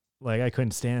I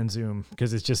couldn't stand Zoom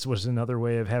because it just was another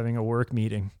way of having a work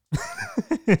meeting.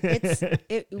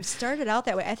 It started out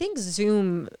that way. I think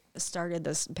Zoom started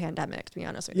this pandemic, to be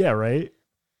honest with you. Yeah, right.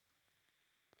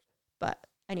 But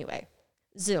anyway,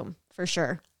 Zoom for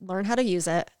sure. Learn how to use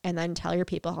it and then tell your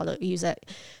people how to use it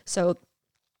so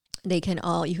you can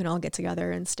all get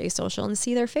together and stay social and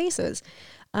see their faces.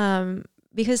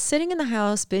 Because sitting in the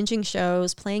house, binging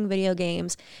shows, playing video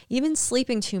games, even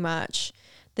sleeping too much,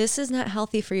 this is not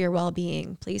healthy for your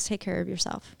well-being. Please take care of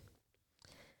yourself.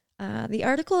 The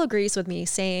article agrees with me,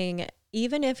 saying,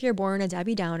 even if you're born a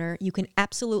Debbie Downer, you can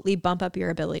absolutely bump up your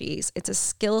abilities. It's a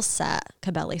skill set,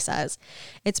 Cabelli says.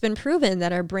 It's been proven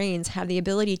that our brains have the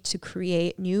ability to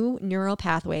create new neural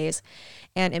pathways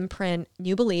and imprint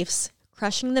new beliefs,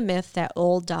 crushing the myth that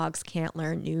old dogs can't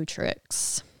learn new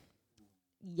tricks.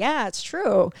 Yeah, it's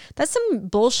true. That's some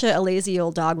bullshit a lazy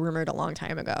old dog rumored a long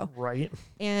time ago. Right.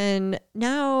 And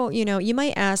now, you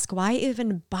might ask, why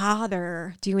even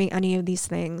bother doing any of these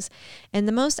things? And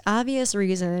the most obvious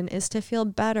reason is to feel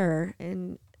better,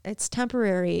 and it's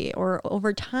temporary or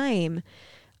over time,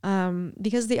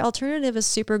 because the alternative is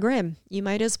super grim. You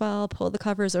might as well pull the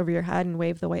covers over your head and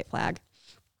wave the white flag.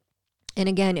 And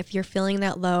again, if you're feeling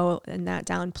that low and that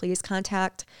down, please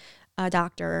contact a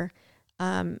doctor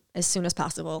as soon as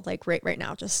possible, like right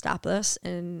now. Just stop this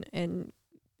and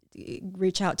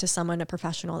reach out to someone, a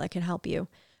professional that can help you.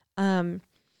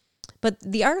 But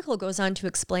the article goes on to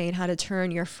explain how to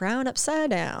turn your frown upside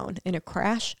down in a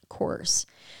crash course.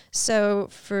 So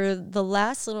for the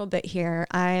last little bit here,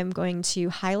 I am going to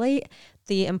highlight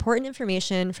the important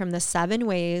information from the 7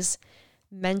 ways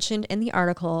mentioned in the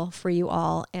article for you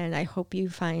all, and I hope you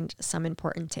find some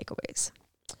important takeaways.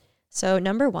 So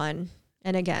number 1,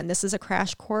 and again, this is a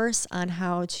crash course on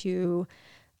how to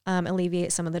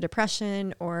alleviate some of the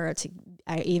depression or to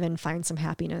even find some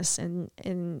happiness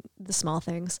in the small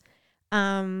things.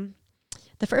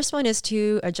 The first one is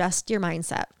to adjust your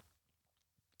mindset.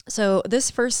 So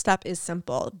this first step is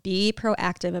simple. Be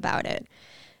proactive about it.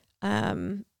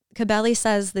 Cabelli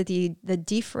says that the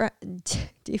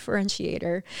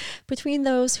differentiator between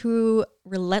those who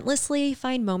relentlessly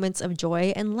find moments of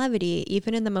joy and levity,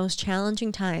 even in the most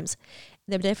challenging times,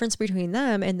 the difference between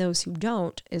them and those who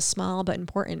don't is small but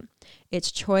important.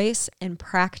 It's choice and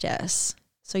practice.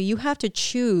 So you have to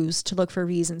choose to look for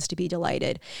reasons to be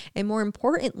delighted. And more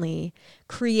importantly,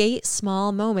 create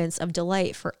small moments of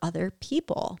delight for other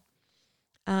people.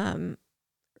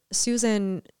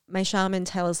 Susan, my shaman,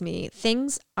 tells me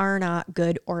things are not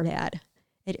good or bad.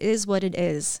 It is what it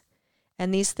is.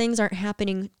 And these things aren't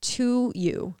happening to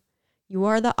you. You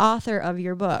are the author of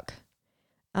your book.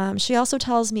 She also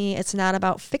tells me it's not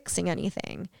about fixing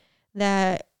anything.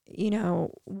 That,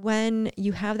 when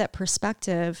you have that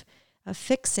perspective of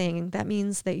fixing, that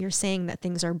means that you're saying that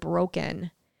things are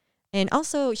broken. And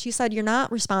also, she said, you're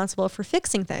not responsible for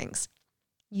fixing things.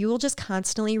 You will just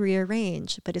constantly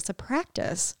rearrange, but it's a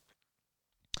practice.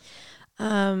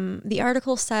 The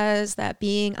article says that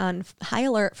being on high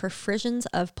alert for frissions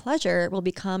of pleasure will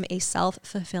become a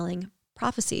self-fulfilling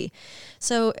prophecy.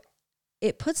 So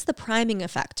it puts the priming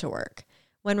effect to work.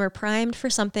 When we're primed for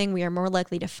something, we are more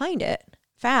likely to find it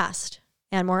fast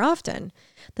and more often.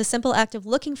 The simple act of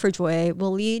looking for joy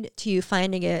will lead to you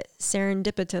finding it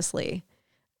serendipitously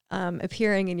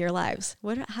appearing in your lives.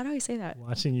 How do I say that?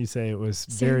 Watching you say it was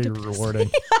very rewarding.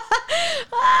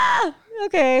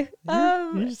 Okay.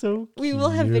 You're so we will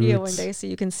have video one day so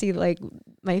you can see like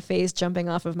my face jumping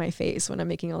off of my face when I'm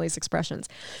making all these expressions.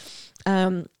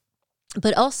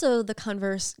 But also the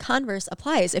converse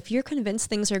applies. If you're convinced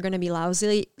things are going to be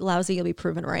lousy, you'll be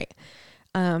proven right.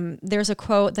 There's a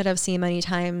quote that I've seen many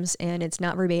times, and it's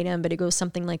not verbatim, but it goes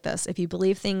something like this. If you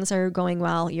believe things are going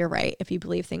well, you're right. If you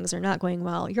believe things are not going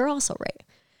well, you're also right.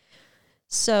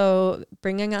 So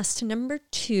bringing us to number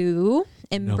 2,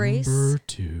 embrace. Number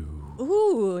 2.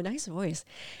 Ooh, nice voice.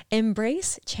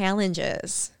 Embrace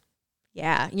challenges.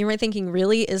 Yeah, you might be thinking,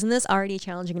 really, isn't this already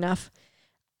challenging enough?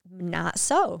 Not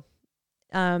so.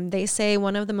 They say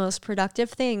one of the most productive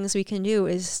things we can do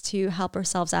is to help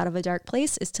ourselves out of a dark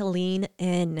place is to lean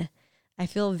in. I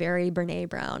feel very Brene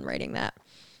Brown writing that.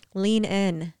 Lean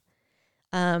in.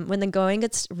 When the going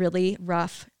gets really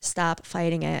rough, stop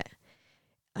fighting it.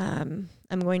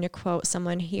 I'm going to quote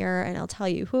someone here, and I'll tell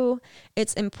you who.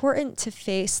 It's important to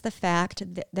face the fact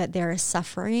that there is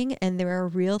suffering and there are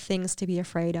real things to be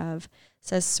afraid of,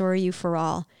 says Soryu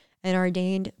Faral, an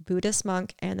ordained Buddhist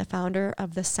monk and the founder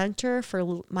of the Center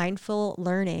for Mindful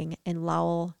Learning in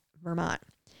Lowell, Vermont.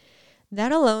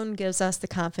 That alone gives us the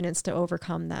confidence to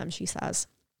overcome them, she says.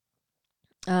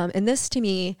 And this to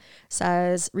me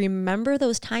says, remember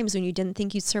those times when you didn't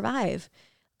think you'd survive.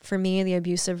 For me, the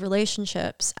abusive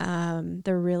relationships,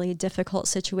 the really difficult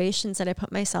situations that I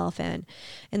put myself in,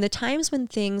 and the times when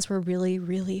things were really,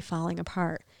 really falling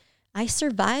apart. I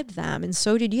survived them, and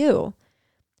so did you.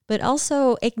 But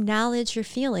also acknowledge your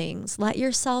feelings. Let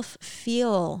yourself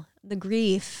feel the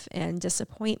grief and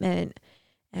disappointment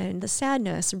and the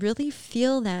sadness. Really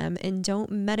feel them and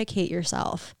don't medicate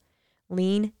yourself.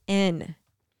 Lean in.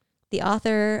 The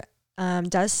author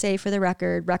does say, for the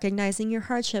record, recognizing your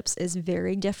hardships is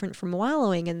very different from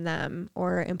wallowing in them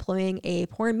or employing a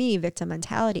poor me victim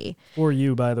mentality. For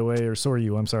you, by the way, or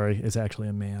Soryu, I'm sorry, is actually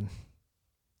a man.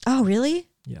 Oh, really?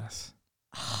 Yes.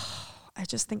 I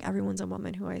just think everyone's a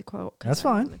woman who I quote. That's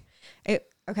fine.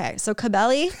 Okay, so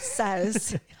Cabelli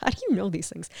says, how do you know these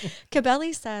things?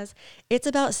 Cabelli says, it's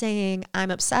about saying,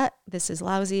 I'm upset, this is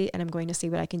lousy, and I'm going to see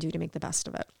what I can do to make the best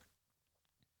of it.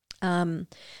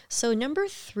 So number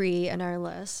 3 on our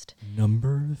list.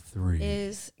 Number 3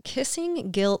 is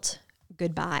kissing guilt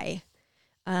goodbye.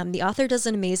 The author does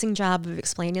an amazing job of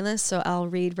explaining this, so I'll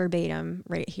read verbatim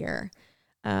right here.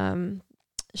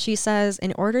 She says,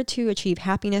 in order to achieve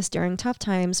happiness during tough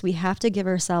times, we have to give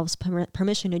ourselves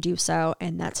permission to do so,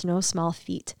 and that's no small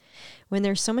feat. When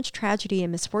there's so much tragedy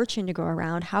and misfortune to go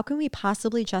around, how can we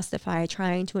possibly justify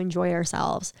trying to enjoy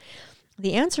ourselves?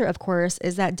 The answer, of course,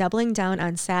 is that doubling down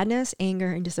on sadness,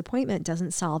 anger, and disappointment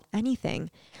doesn't solve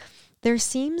anything. There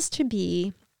seems to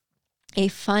be a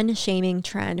fun shaming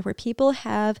trend where people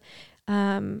have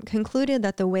concluded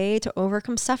that the way to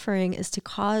overcome suffering is to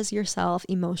cause yourself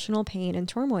emotional pain and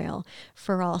turmoil,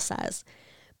 Faral says.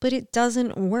 But it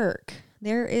doesn't work.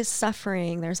 There is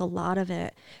suffering. There's a lot of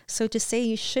it. So to say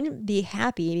you shouldn't be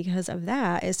happy because of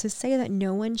that is to say that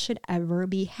no one should ever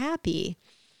be happy.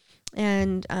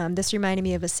 And this reminded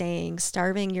me of a saying,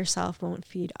 starving yourself won't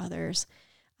feed others.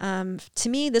 To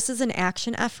me, this is an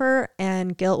action effort,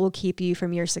 and guilt will keep you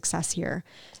from your success here.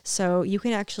 So you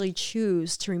can actually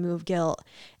choose to remove guilt.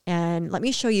 And let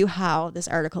me show you how this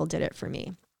article did it for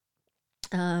me.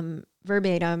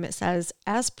 Verbatim, it says,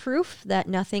 as proof that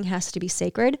nothing has to be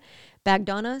sacred,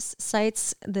 Bagdonas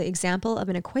cites the example of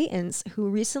an acquaintance who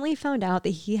recently found out that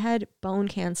he had bone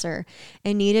cancer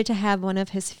and needed to have one of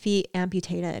his feet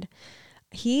amputated.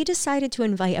 He decided to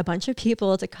invite a bunch of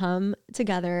people to come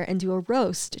together and do a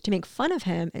roast to make fun of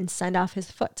him and send off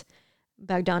his foot,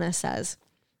 Bagdonas says.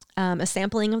 A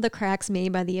sampling of the cracks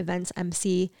made by the event's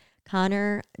MC,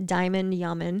 Connor Diamond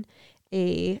Yaman,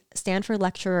 a Stanford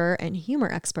lecturer and humor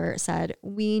expert, said,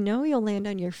 we know you'll land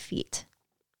on your foot.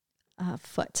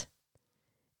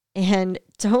 And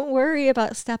don't worry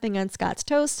about stepping on Scott's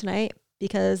toes tonight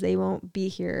because they won't be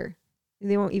here.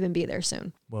 They won't even be there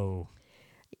soon. Whoa.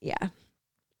 Yeah.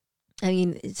 I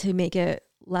mean, to make it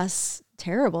less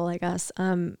terrible, I guess.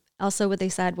 Also, what they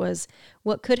said was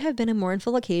what could have been a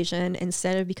mournful occasion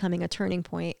instead became a turning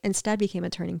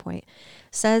point.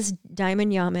 Says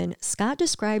Diamond Yaman, Scott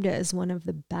described it as one of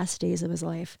the best days of his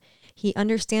life. He's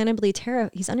understandably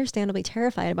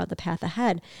terrified about the path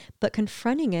ahead, but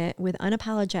confronting it with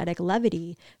unapologetic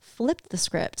levity flipped the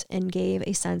script and gave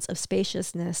a sense of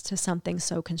spaciousness to something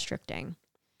so constricting.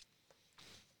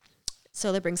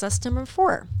 So that brings us to number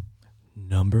 4.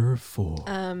 Number 4.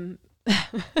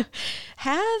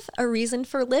 Have a reason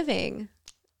for living.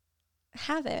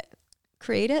 Have it.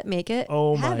 Create it, make it,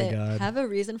 Oh have my it. God. Have a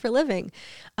reason for living.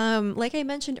 Like I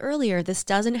mentioned earlier, this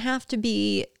doesn't have to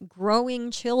be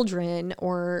growing children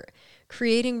or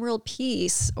creating world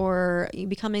peace or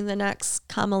becoming the next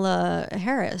Kamala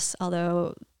Harris,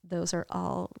 although those are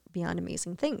all beyond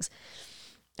amazing things.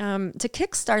 To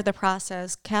kickstart the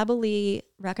process, Kabbali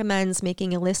recommends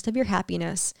making a list of your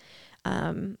happiness,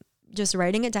 just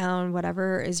writing it down,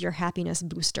 whatever is your happiness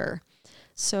booster.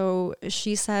 So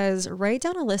she says, write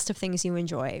down a list of things you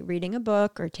enjoy, reading a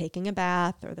book or taking a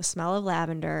bath or the smell of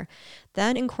lavender,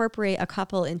 then incorporate a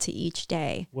couple into each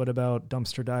day. What about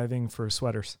dumpster diving for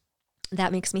sweaters?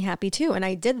 That makes me happy too. And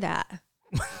I did that.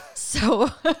 So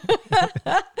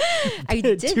I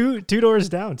did two doors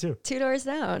down too. 2 doors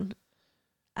down.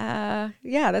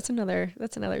 Yeah, that's another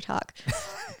talk.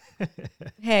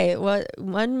 Hey,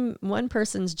 one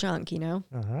person's junk, you know?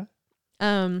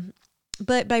 Uh-huh.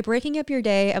 But by breaking up your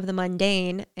day of the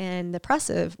mundane and the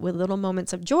oppressive with little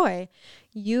moments of joy,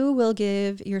 you will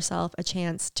give yourself a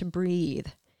chance to breathe.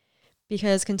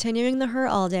 Because continuing the hurt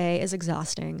all day is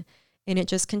exhausting, and it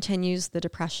just continues the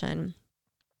depression.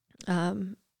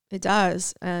 It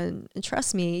does. And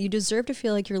trust me, you deserve to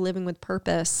feel like you're living with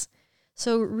purpose.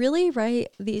 So really write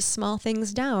these small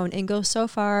things down and go so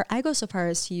far. I go so far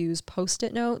as to use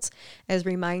Post-it notes as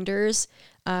reminders.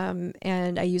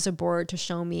 And I use a board to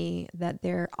show me that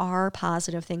there are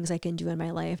positive things I can do in my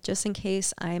life, just in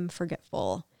case I'm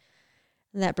forgetful.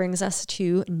 And that brings us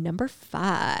to number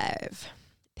 5.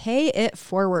 Pay it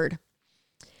forward.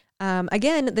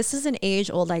 Again, this is an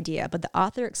age-old idea, but the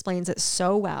author explains it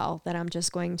so well that I'm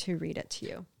just going to read it to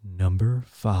you. Number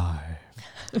 5.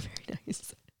 Very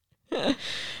nice.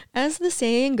 As the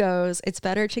saying goes, it's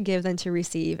better to give than to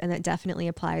receive, and that definitely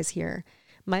applies here.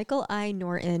 Michael I.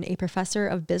 Norton, a professor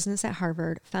of business at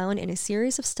Harvard, found in a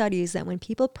series of studies that when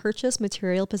people purchase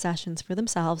material possessions for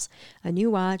themselves, a new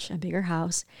watch, a bigger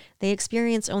house, they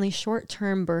experienced only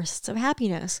short-term bursts of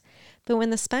happiness. But when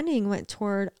the spending went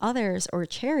toward others or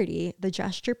charity, the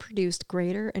gesture produced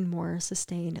greater and more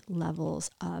sustained levels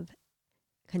of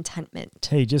contentment.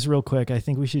 Hey, just real quick, I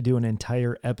think we should do an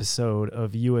entire episode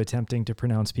of you attempting to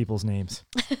pronounce people's names.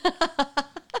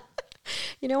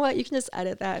 You know what? You can just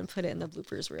edit that and put it in the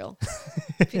bloopers reel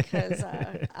because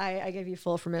I give you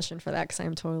full permission for that because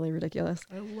I'm totally ridiculous.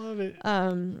 I love it.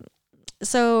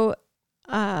 So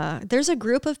there's a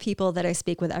group of people that I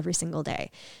speak with every single day.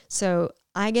 So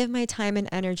I give my time and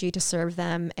energy to serve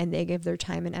them, and they give their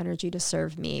time and energy to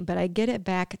serve me, but I get it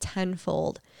back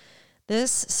tenfold.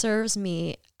 This serves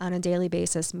me on a daily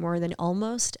basis more than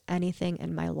almost anything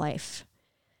in my life.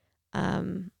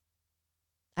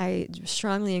 I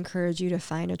strongly encourage you to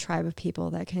find a tribe of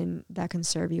people that can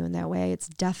serve you in that way. It's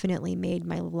definitely made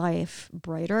my life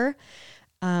brighter.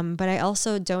 But I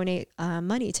also donate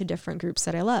money to different groups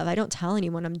that I love. I don't tell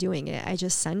anyone I'm doing it. I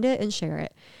just send it and share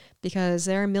it because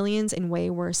there are millions in way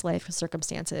worse life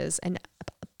circumstances. And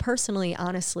personally,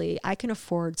 honestly, I can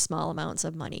afford small amounts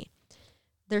of money.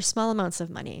 They're small amounts of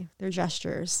money. They're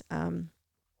gestures.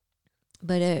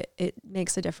 But it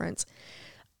makes a difference.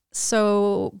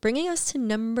 So bringing us to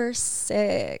number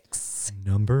 6.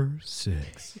 Number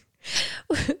 6.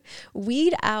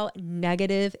 Weed out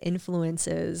negative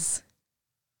influences.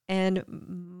 And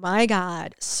my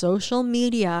God, social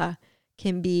media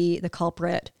can be the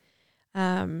culprit.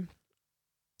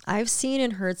 I've seen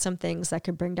and heard some things that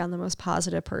could bring down the most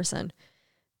positive person.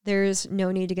 There's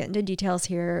no need to get into details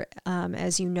here.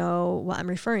 As you know what I'm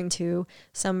referring to,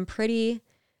 some pretty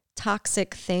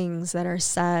toxic things that are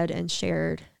said and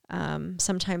shared,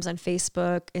 sometimes on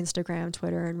Facebook, Instagram,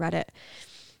 Twitter, and Reddit.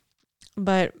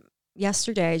 But just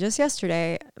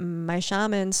yesterday, my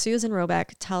shaman, Susan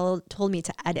Robeck, told me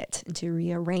to edit and to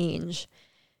rearrange.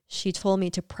 She told me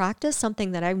to practice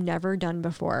something that I've never done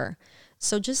before.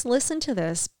 So just listen to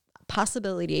this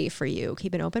possibility for you.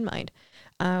 Keep an open mind.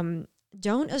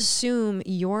 Don't assume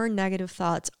your negative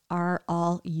thoughts are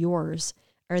all yours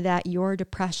or that your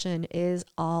depression is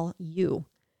all you.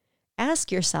 Ask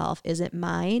yourself, is it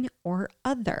mine or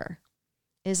other?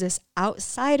 Is this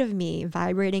outside of me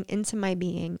vibrating into my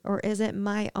being, or is it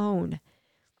my own?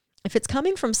 If it's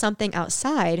coming from something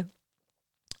outside,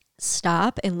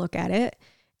 stop and look at it,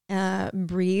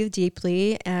 breathe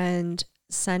deeply, and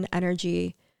send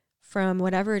energy from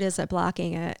whatever it is that's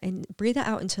blocking it, and breathe it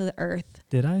out into the earth.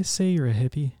 Did I say you're a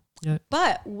hippie yet?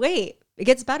 But wait, it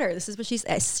gets better. This is what she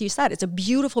said. It's a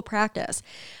beautiful practice.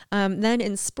 Then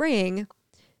in spring,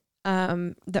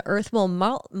 the earth will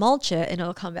mulch it and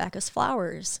it'll come back as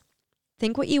flowers.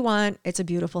 Think what you want. It's a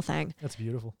beautiful thing. That's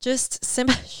beautiful. Just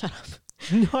shut up.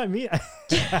 No, I mean,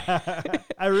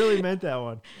 I really meant that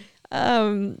one.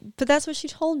 But that's what she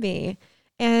told me.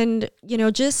 And,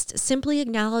 just simply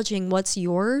acknowledging what's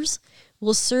yours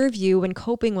will serve you when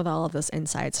coping with all of this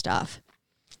inside stuff.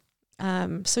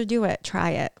 So do it,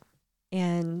 try it.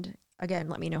 And again,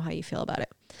 let me know how you feel about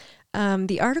it.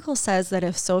 The article says that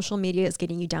if social media is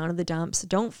getting you down to the dumps,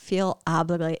 don't feel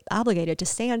obligated to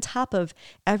stay on top of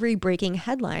every breaking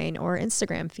headline or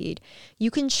Instagram feed.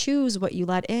 You can choose what you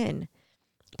let in,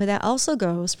 but that also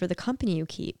goes for the company you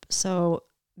keep. So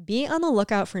be on the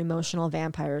lookout for emotional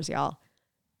vampires, y'all.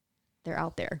 They're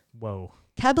out there. Whoa.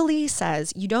 Kebele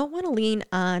says you don't want to lean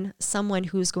on someone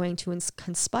who's going to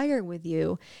conspire with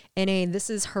you in a this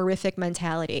is horrific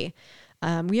mentality.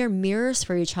 We are mirrors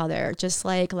for each other. Just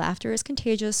like laughter is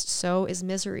contagious, so is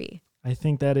misery. I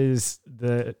think that is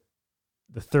the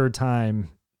third time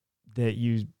that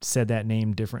you said that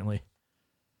name differently.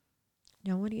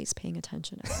 Nobody's paying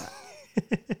attention to that.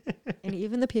 And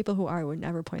even the people who are would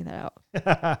never point that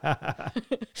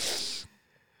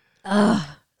out.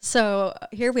 So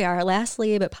here we are.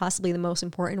 Lastly, but possibly the most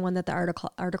important one that the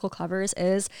article covers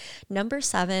is number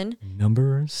 7.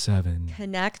 Number 7.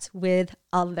 Connect with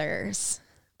others.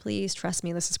 Please trust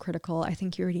me, this is critical. I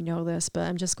think you already know this, but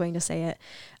I'm just going to say it.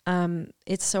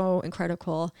 It's so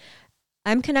critical.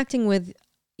 I'm connecting with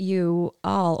you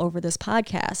all over this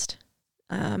podcast.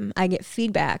 I get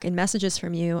feedback and messages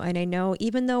from you, and I know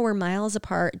even though we're miles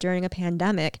apart during a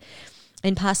pandemic,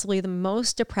 and possibly the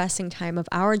most depressing time of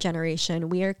our generation,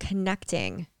 we are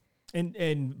connecting.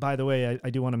 And by the way, I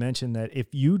do want to mention that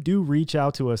if you do reach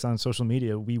out to us on social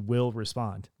media, we will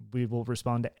respond. We will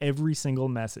respond to every single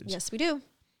message. Yes, we do.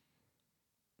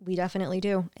 We definitely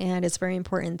do. And it's very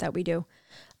important that we do.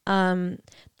 The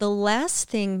last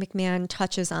thing McMahon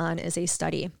touches on is a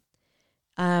study.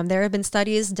 There have been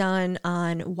studies done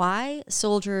on why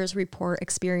soldiers report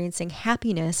experiencing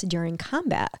happiness during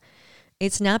combat.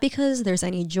 It's not because there's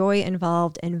any joy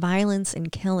involved in violence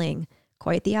and killing,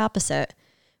 quite the opposite,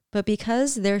 but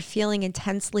because they're feeling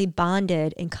intensely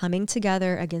bonded and coming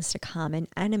together against a common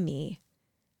enemy.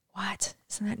 What?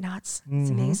 Isn't that nuts?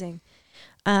 It's amazing.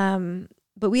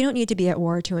 But we don't need to be at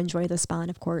war to enjoy this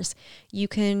bond, of course. You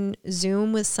can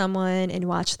Zoom with someone and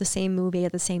watch the same movie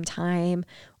at the same time,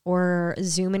 or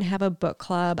Zoom and have a book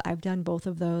club. I've done both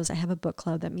of those. I have a book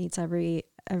club that meets every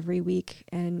week,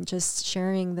 and just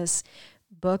sharing this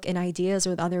book and ideas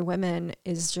with other women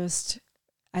is just,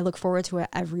 I look forward to it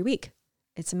every week.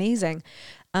 It's amazing.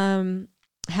 Having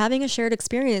a shared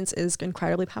experience is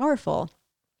incredibly powerful.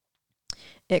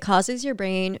 It causes your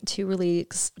brain to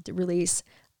release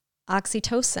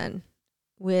oxytocin,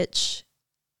 which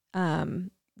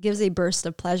gives a burst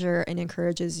of pleasure and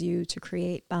encourages you to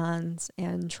create bonds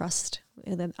and trust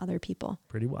with other people.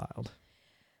 Pretty wild.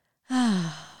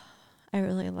 I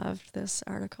really loved this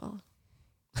article.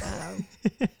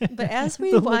 But as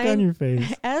we look on your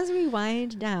face. As we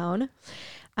wind down,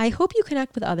 I hope you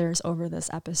connect with others over this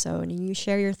episode and you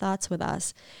share your thoughts with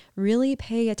us. Really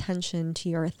pay attention to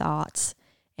your thoughts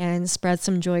and spread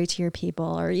some joy to your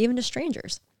people or even to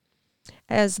strangers.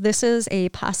 As this is a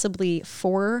possibly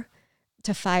 4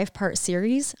 to 5 part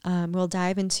series, we'll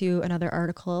dive into another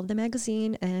article of the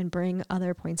magazine and bring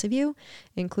other points of view,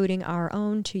 including our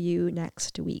own, to you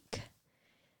next week.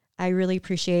 I really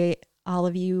appreciate all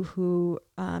of you who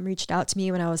reached out to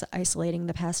me when I was isolating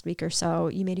the past week or so.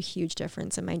 You made a huge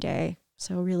difference in my day.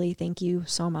 So really, thank you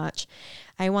so much.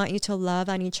 I want you to love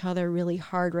on each other really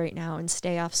hard right now and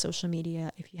stay off social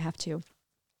media if you have to.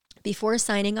 Before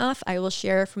signing off, I will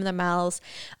share from the mouths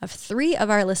of 3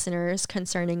 of our listeners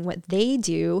concerning what they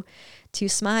do to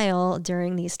smile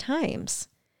during these times.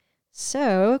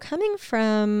 So, coming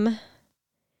from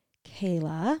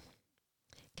Kayla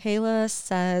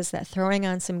says that throwing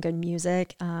on some good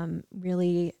music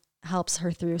really helps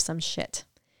her through some shit.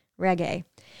 Reggae.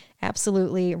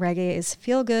 Absolutely. Reggae is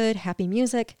feel good, happy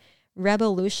music.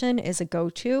 Revolution is a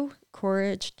go-to.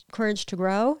 Courage to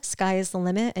Grow, Sky is the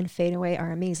Limit, and Fade Away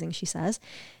are amazing, she says.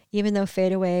 Even though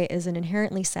Fade Away is an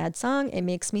inherently sad song, it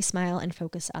makes me smile and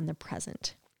focus on the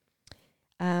present.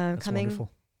 That's wonderful.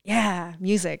 Yeah,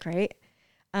 music, right?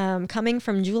 Coming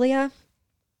from Julia,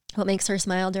 what makes her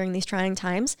smile during these trying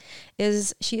times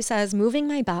is, she says, moving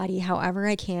my body however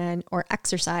I can or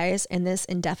exercise, and this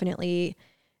definitely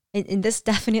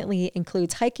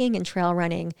includes hiking and trail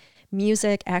running,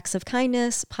 music, acts of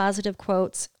kindness, positive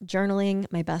quotes, journaling,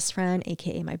 my best friend,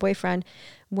 aka my boyfriend,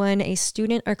 when a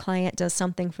student or client does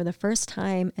something for the first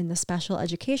time in the special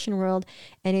education world,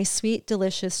 and a sweet,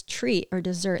 delicious treat or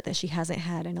dessert that she hasn't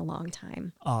had in a long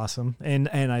time. Awesome. And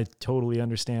I totally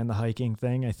understand the hiking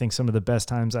thing. I think some of the best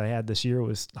times I had this year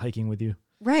was hiking with you.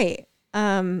 Right.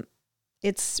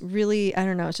 it's really, I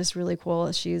don't know, it's just really cool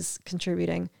that she's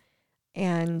contributing.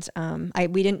 And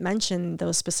we didn't mention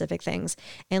those specific things.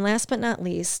 And last but not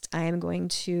least, I am going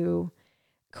to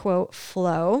quote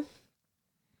Flo.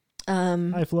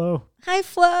 Hi, Flo. Hi,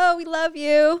 Flo. We love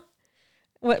you.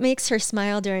 What makes her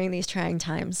smile during these trying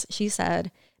times? She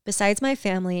said, besides my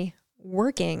family,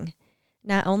 working,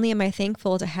 not only am I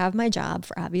thankful to have my job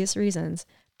for obvious reasons,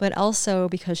 but also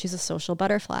because she's a social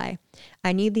butterfly.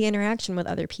 I need the interaction with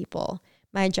other people.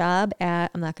 My job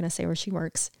at, I'm not going to say where she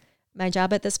works, my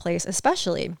job at this place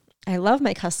especially. I love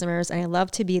my customers and I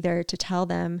love to be there to tell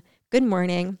them good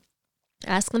morning,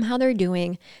 ask them how they're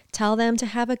doing, tell them to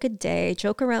have a good day,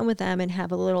 joke around with them and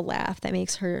have a little laugh. That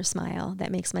makes her smile.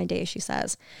 That makes my day, she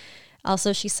says.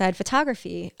 Also, she said,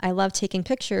 photography. I love taking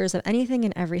pictures of anything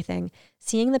and everything.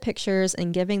 Seeing the pictures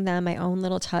and giving them my own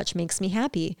little touch makes me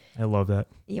happy. I love that.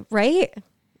 Yeah, right?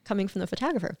 Coming from the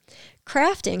photographer.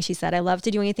 Crafting, she said. I love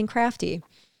to do anything crafty.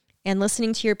 And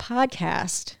listening to your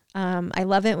podcast. I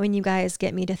love it when you guys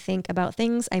get me to think about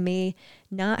things I may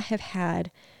not have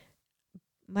had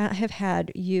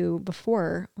you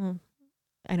before. Well,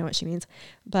 I know what she means,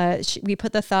 but we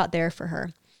put the thought there for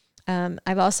her.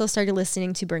 I've also started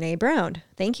listening to Brene Brown.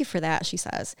 Thank you for that, she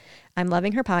says. I'm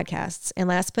loving her podcasts. And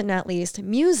last but not least,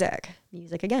 music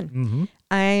again. Mm-hmm.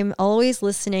 I'm always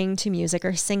listening to music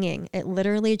or singing. It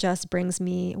literally just brings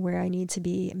me where I need to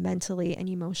be mentally and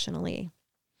emotionally.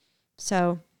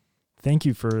 So thank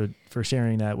you for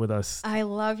sharing that with us. I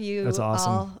love you. That's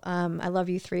awesome. All. I love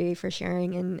you three for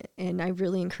sharing. And I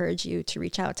really encourage you to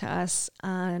reach out to us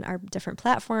on our different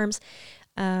platforms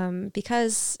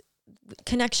because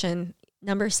connection,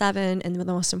 number 7, and the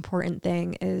most important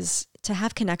thing is to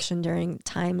have connection during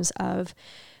times of,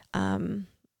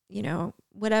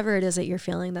 whatever it is that you're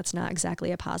feeling that's not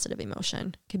exactly a positive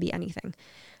emotion. Could be anything.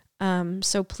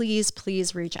 So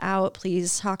please reach out.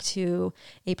 Please talk to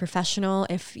a professional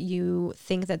if you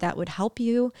think that would help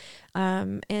you.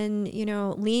 And,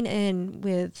 lean in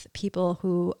with people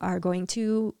who are going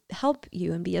to help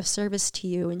you and be of service to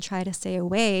you and try to stay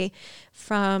away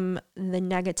from the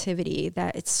negativity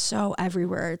that it's so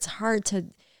everywhere. It's hard to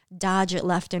dodge it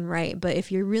left and right. But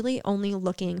if you're really only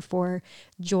looking for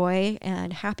joy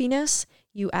and happiness,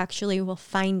 you actually will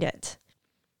find it.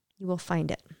 You will find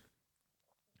it.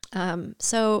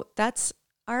 So that's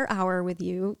our hour with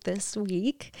you this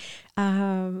week.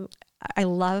 I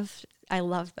love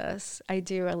this. I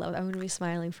do. I'm going to be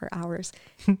smiling for hours.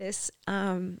 I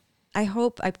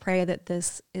pray that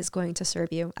this is going to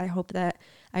serve you. I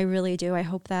really do. I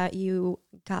hope that you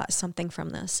got something from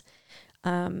this.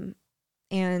 And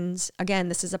again,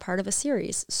 this is a part of a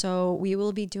series. So we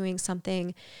will be doing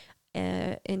something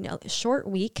in a short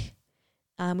week.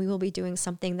 We will be doing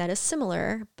something that is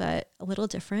similar, but a little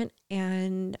different.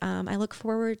 And I look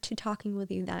forward to talking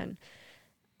with you then.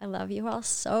 I love you all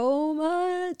so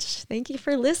much. Thank you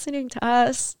for listening to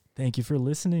us. Thank you for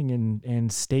listening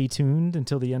and stay tuned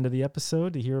until the end of the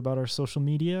episode to hear about our social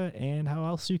media and how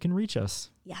else you can reach us.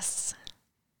 Yes.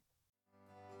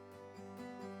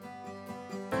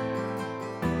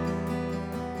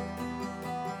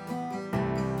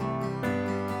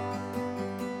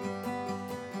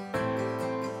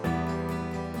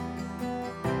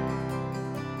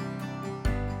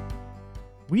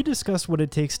 We discussed what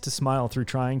it takes to smile through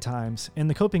trying times and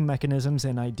the coping mechanisms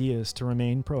and ideas to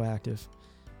remain proactive.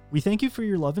 We thank you for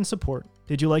your love and support.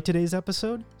 Did you like today's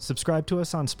episode? Subscribe to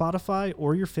us on Spotify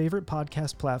or your favorite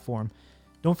podcast platform.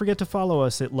 Don't forget to follow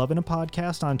us at Lovin' a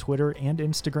Podcast on Twitter and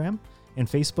Instagram and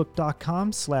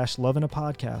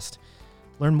Facebook.com/LovinAPodcast.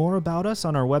 Learn more about us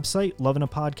on our website,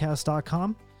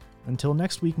 lovinapodcast.com. Until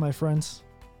next week, my friends.